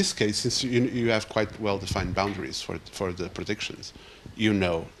yeah, in this case, since you have quite well-defined boundaries for the predictions, you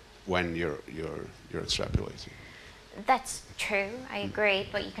know when you're extrapolating. That's true, I agree,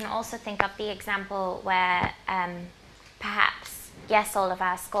 but you can also think of the example where perhaps, yes, all of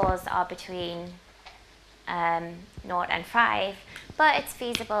our scores are between 0 and 5, but it's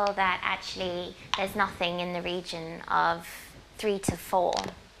feasible that actually there's nothing in the region of 3 to 4.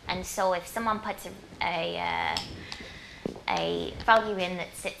 And so if someone puts a value in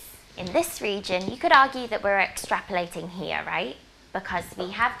that sits in this region, you could argue that we're extrapolating here, right? Because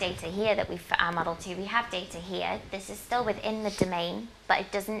we have data here that we fit our model to, we have data here. This is still within the domain, but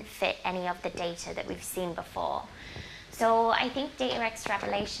it doesn't fit any of the data that we've seen before. So I think data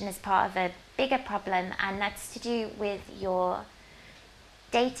extrapolation is part of a bigger problem, and that's to do with your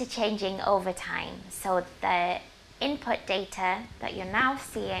data changing over time. So the input data that you're now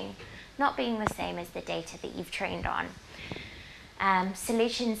seeing not being the same as the data that you've trained on.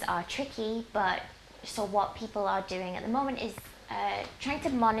 Solutions are tricky, but so what people are doing at the moment is trying to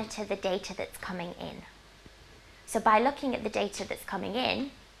monitor the data that's coming in. So by looking at the data that's coming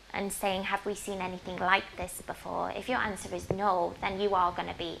in and saying, have we seen anything like this before? If your answer is no, then you are going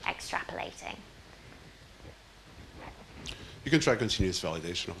to be extrapolating. You can try continuous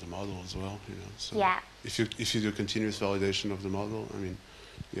validation of the model as well, you know. So Yeah. If you do continuous validation of the model, I mean,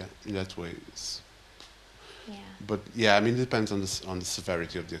 yeah, in that way it's. Yeah. But yeah, I mean, it depends on the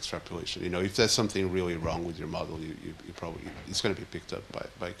severity of the extrapolation. You know, if there's something really wrong with your model, you probably, it's going to be picked up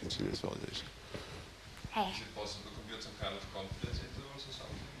by continuous validation. Hey. Is it possible to compute some kind of confidence intervals or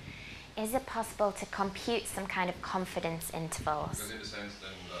something? Is it possible to compute some kind of confidence intervals? Because in a sense,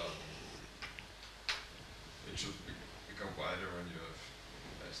 then it should become wider when you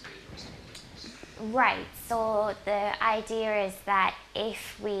have less data or something. Right, so the idea is that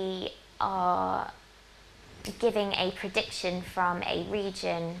if we are giving a prediction from a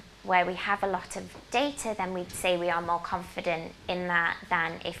region where we have a lot of data, then we'd say we are more confident in that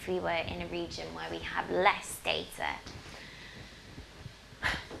than if we were in a region where we have less data.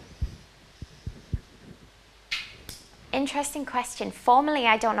 Interesting question. Formally,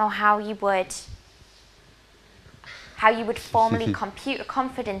 I don't know how you would formally compute a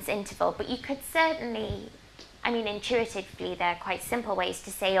confidence interval, but you could certainly, I mean, intuitively, there are quite simple ways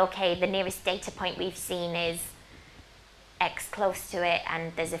to say, okay, the nearest data point we've seen is X close to it,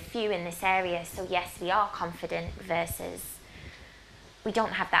 and there's a few in this area, so yes, we are confident, versus we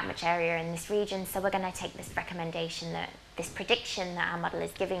don't have that much area in this region, so we're going to take this recommendation, that this prediction that our model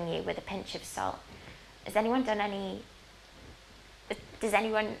is giving you, with a pinch of salt. Has anyone done any, is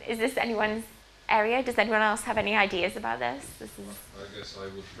this anyone's area. Does anyone else have any ideas about this? This is I guess I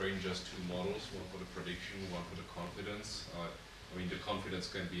would train just two models, one for the prediction, one for the confidence. I mean, the confidence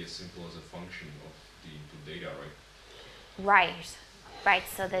can be as simple as a function of the input data, right? right. Right,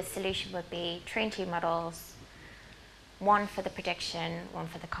 so the solution would be train two models, one for the prediction, one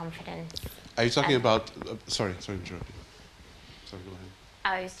for the confidence. Are you talking about? Sorry to interrupt you. Sorry, go ahead.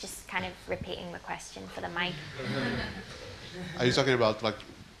 I was just kind of repeating the question for the mic. Are you talking about like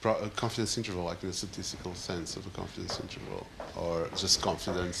a confidence interval, like in a statistical sense of a confidence interval, or just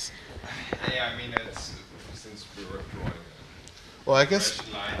confidence? Yeah, I mean, it's, since we were drawing Well, I guess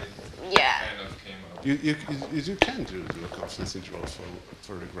line, it Yeah. kind of came out. you can do a confidence interval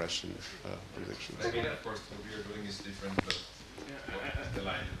for regression prediction. I mean, of course, what we are doing is different, but what the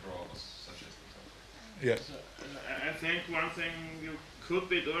line to draw was such as Yeah. So, I think one thing you could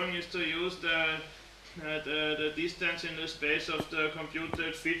be doing is to use the distance in the space of the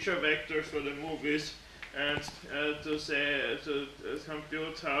computed feature vectors for the movies, and to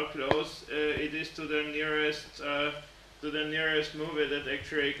compute how close it is to the nearest movie that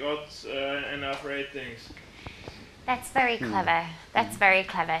actually got enough ratings. That's very clever. That's very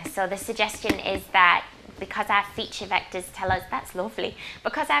clever. So the suggestion is that because our feature vectors tell us, that's lovely,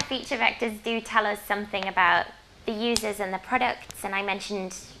 because our feature vectors do tell us something about the users and the products, and I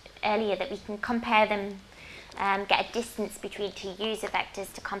mentioned earlier that we can compare them, get a distance between two user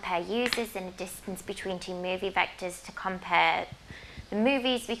vectors to compare users and a distance between two movie vectors to compare the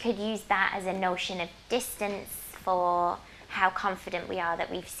movies. We could use that as a notion of distance for how confident we are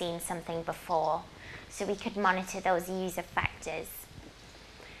that we've seen something before. So we could monitor those user factors.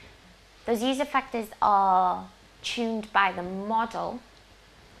 Those user factors are tuned by the model,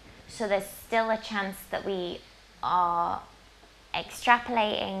 so there's still a chance that we are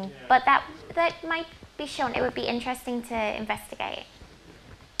extrapolating, but that might be shown. It would be interesting to investigate.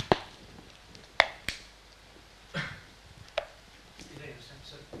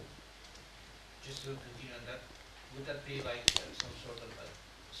 So just to continue on that, would that be like some sort of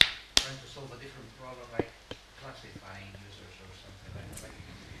trying to solve a different problem, like classifying users or something like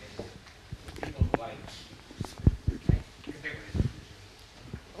people who like categories?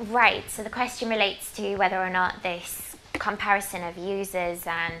 Right, so the question relates to whether or not this comparison of users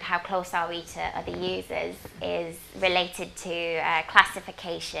and how close are we to other users is related to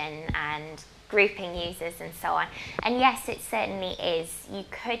classification and grouping users and so on. And yes, it certainly is. You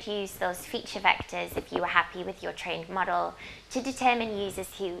could use those feature vectors if you were happy with your trained model to determine users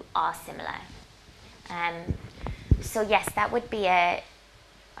who are similar. So yes, that would be a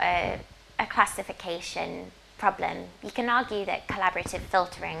classification problem. You can argue that collaborative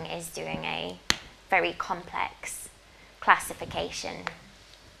filtering is doing a very complex classification.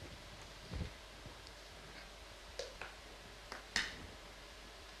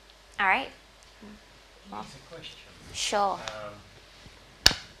 All right. Here's a question. Sure.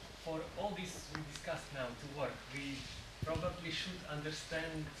 For all this we discussed now to work, we probably should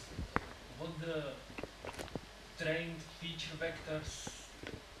understand what the trained feature vectors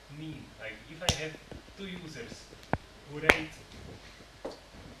mean. Like if I have two users who rate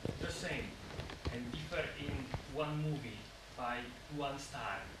the same and differ in one movie by 1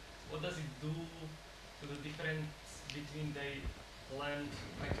 star, what does it do to the difference between the length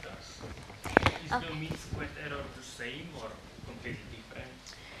vectors? Is the mean squared error the same or completely different?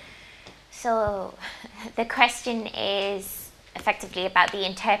 So the question is effectively about the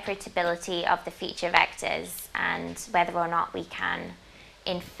interpretability of the feature vectors and whether or not we can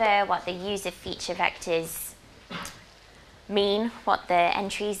infer what the user feature vectors mean, what the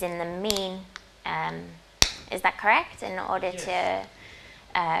entries in them mean. Is that correct? In order to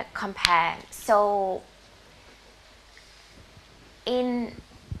compare. So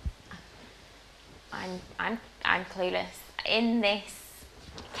I'm clueless. In this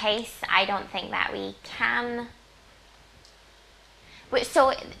case, I don't think that we can.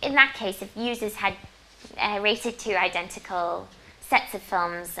 So in that case, if users had rated two identical sets of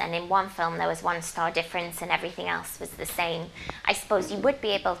films and in one film there was 1 star difference and everything else was the same, I suppose you would be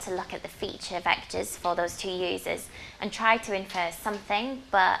able to look at the feature vectors for those two users and try to infer something,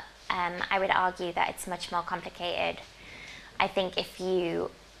 but I would argue that it's much more complicated. I think if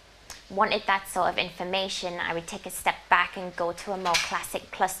you wanted that sort of information, I would take a step back and go to a more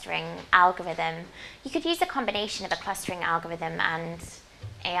classic clustering algorithm. You could use a combination of a clustering algorithm and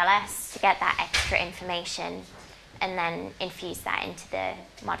ALS to get that extra information and then infuse that into the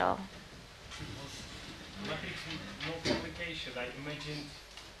model. Matrix with no complication. I imagined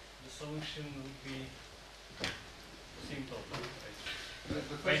the solution would be simple. The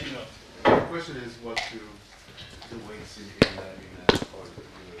question is what to the weights in or the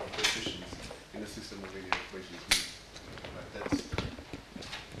coefficients. in a system of linear equations mean. Right? That's,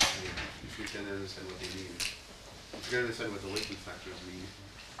 if you can understand what they mean. If you can understand what the liquid factors mean,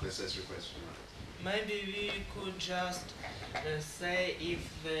 that's your question, right? Maybe we could just say if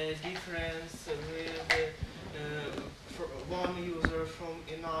the difference with one user from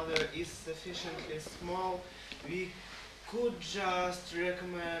another is sufficiently small, we could just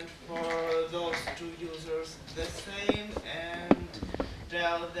recommend for those two users the same and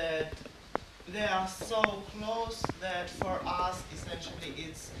tell that they are so close that for us essentially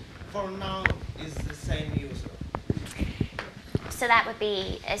it's for now is the same user. So that would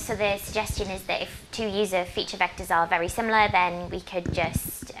be, so the suggestion is that if two user feature vectors are very similar, then we could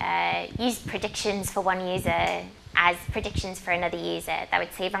just use predictions for one user as predictions for another user. That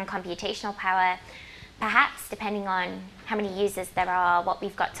would save on computational power, perhaps depending on how many users there are, what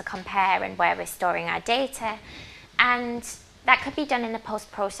we've got to compare and where we're storing our data. And that could be done in the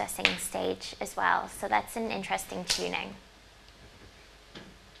post-processing stage as well. So that's an interesting tuning.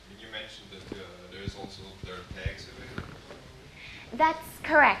 You mentioned that there are tags available. That's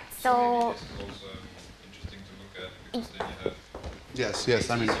correct. So maybe this is also interesting to look at because then you have. Yes.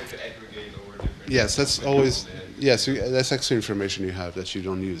 I mean. Easier to aggregate over different. Yes, that's always. Yes, that's extra information you have that you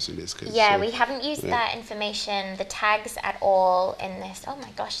don't use in this case. Yeah, so, we haven't used that information, the tags at all in this. Oh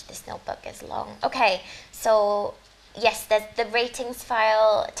my gosh, this notebook is long. Okay, so yes, there's the ratings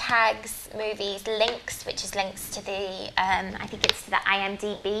file, tags, movies, links, which is links to the, I think it's to the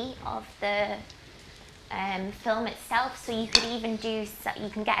IMDb of the film itself. So you could even you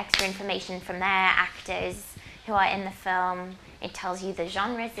can get extra information from there, actors who are in the film. It tells you the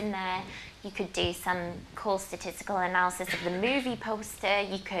genres in there. You could do some cool statistical analysis of the movie poster.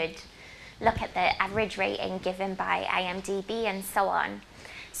 You could look at the average rating given by IMDb and so on.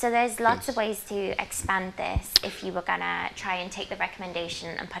 So there's lots of ways to expand this if you were going to try and take the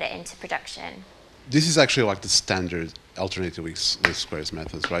recommendation and put it into production. This is actually like the standard alternative least squares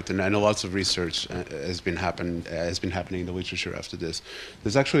methods, right? And I know lots of research has been happening in the literature after this.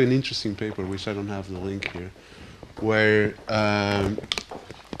 There's actually an interesting paper, which I don't have the link here, where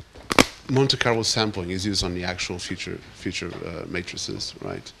Monte Carlo sampling is used on the actual feature matrices,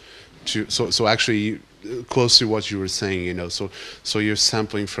 right? So actually close to what you were saying, you know. So you're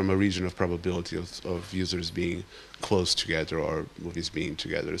sampling from a region of probability of users being close together or movies being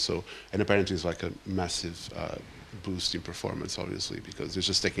together. So and apparently it's like a massive boost in performance, obviously, because it's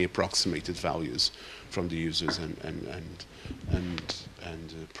just taking approximated values from the users and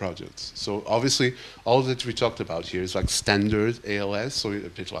projects. So obviously, all that we talked about here is like standard ALS, so a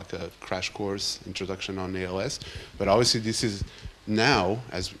bit like a crash course introduction on ALS. But obviously, this is now,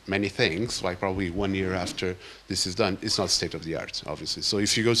 as many things, like probably 1 year after this is done, it's not state of the art, obviously. So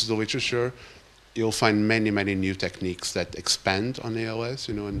if you go to the literature, you'll find many, many new techniques that expand on ALS,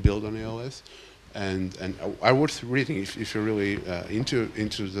 you know, and build on ALS. And are worth reading if you're really into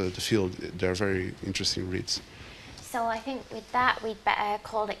the field. They're very interesting reads. So I think with that, we'd better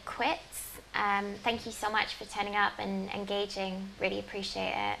call it quits. Thank you so much for turning up and engaging. Really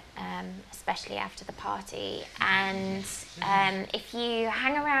appreciate it, especially after the party. And if you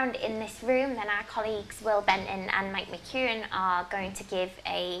hang around in this room, then our colleagues Will Benton and Mike McEwen are going to give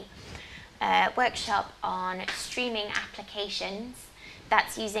a workshop on streaming applications.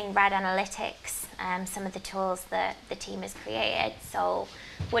 That's using RAD Analytics, some of the tools that the team has created. So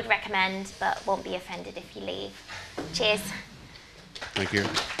would recommend, but won't be offended if you leave. Cheers. Thank you.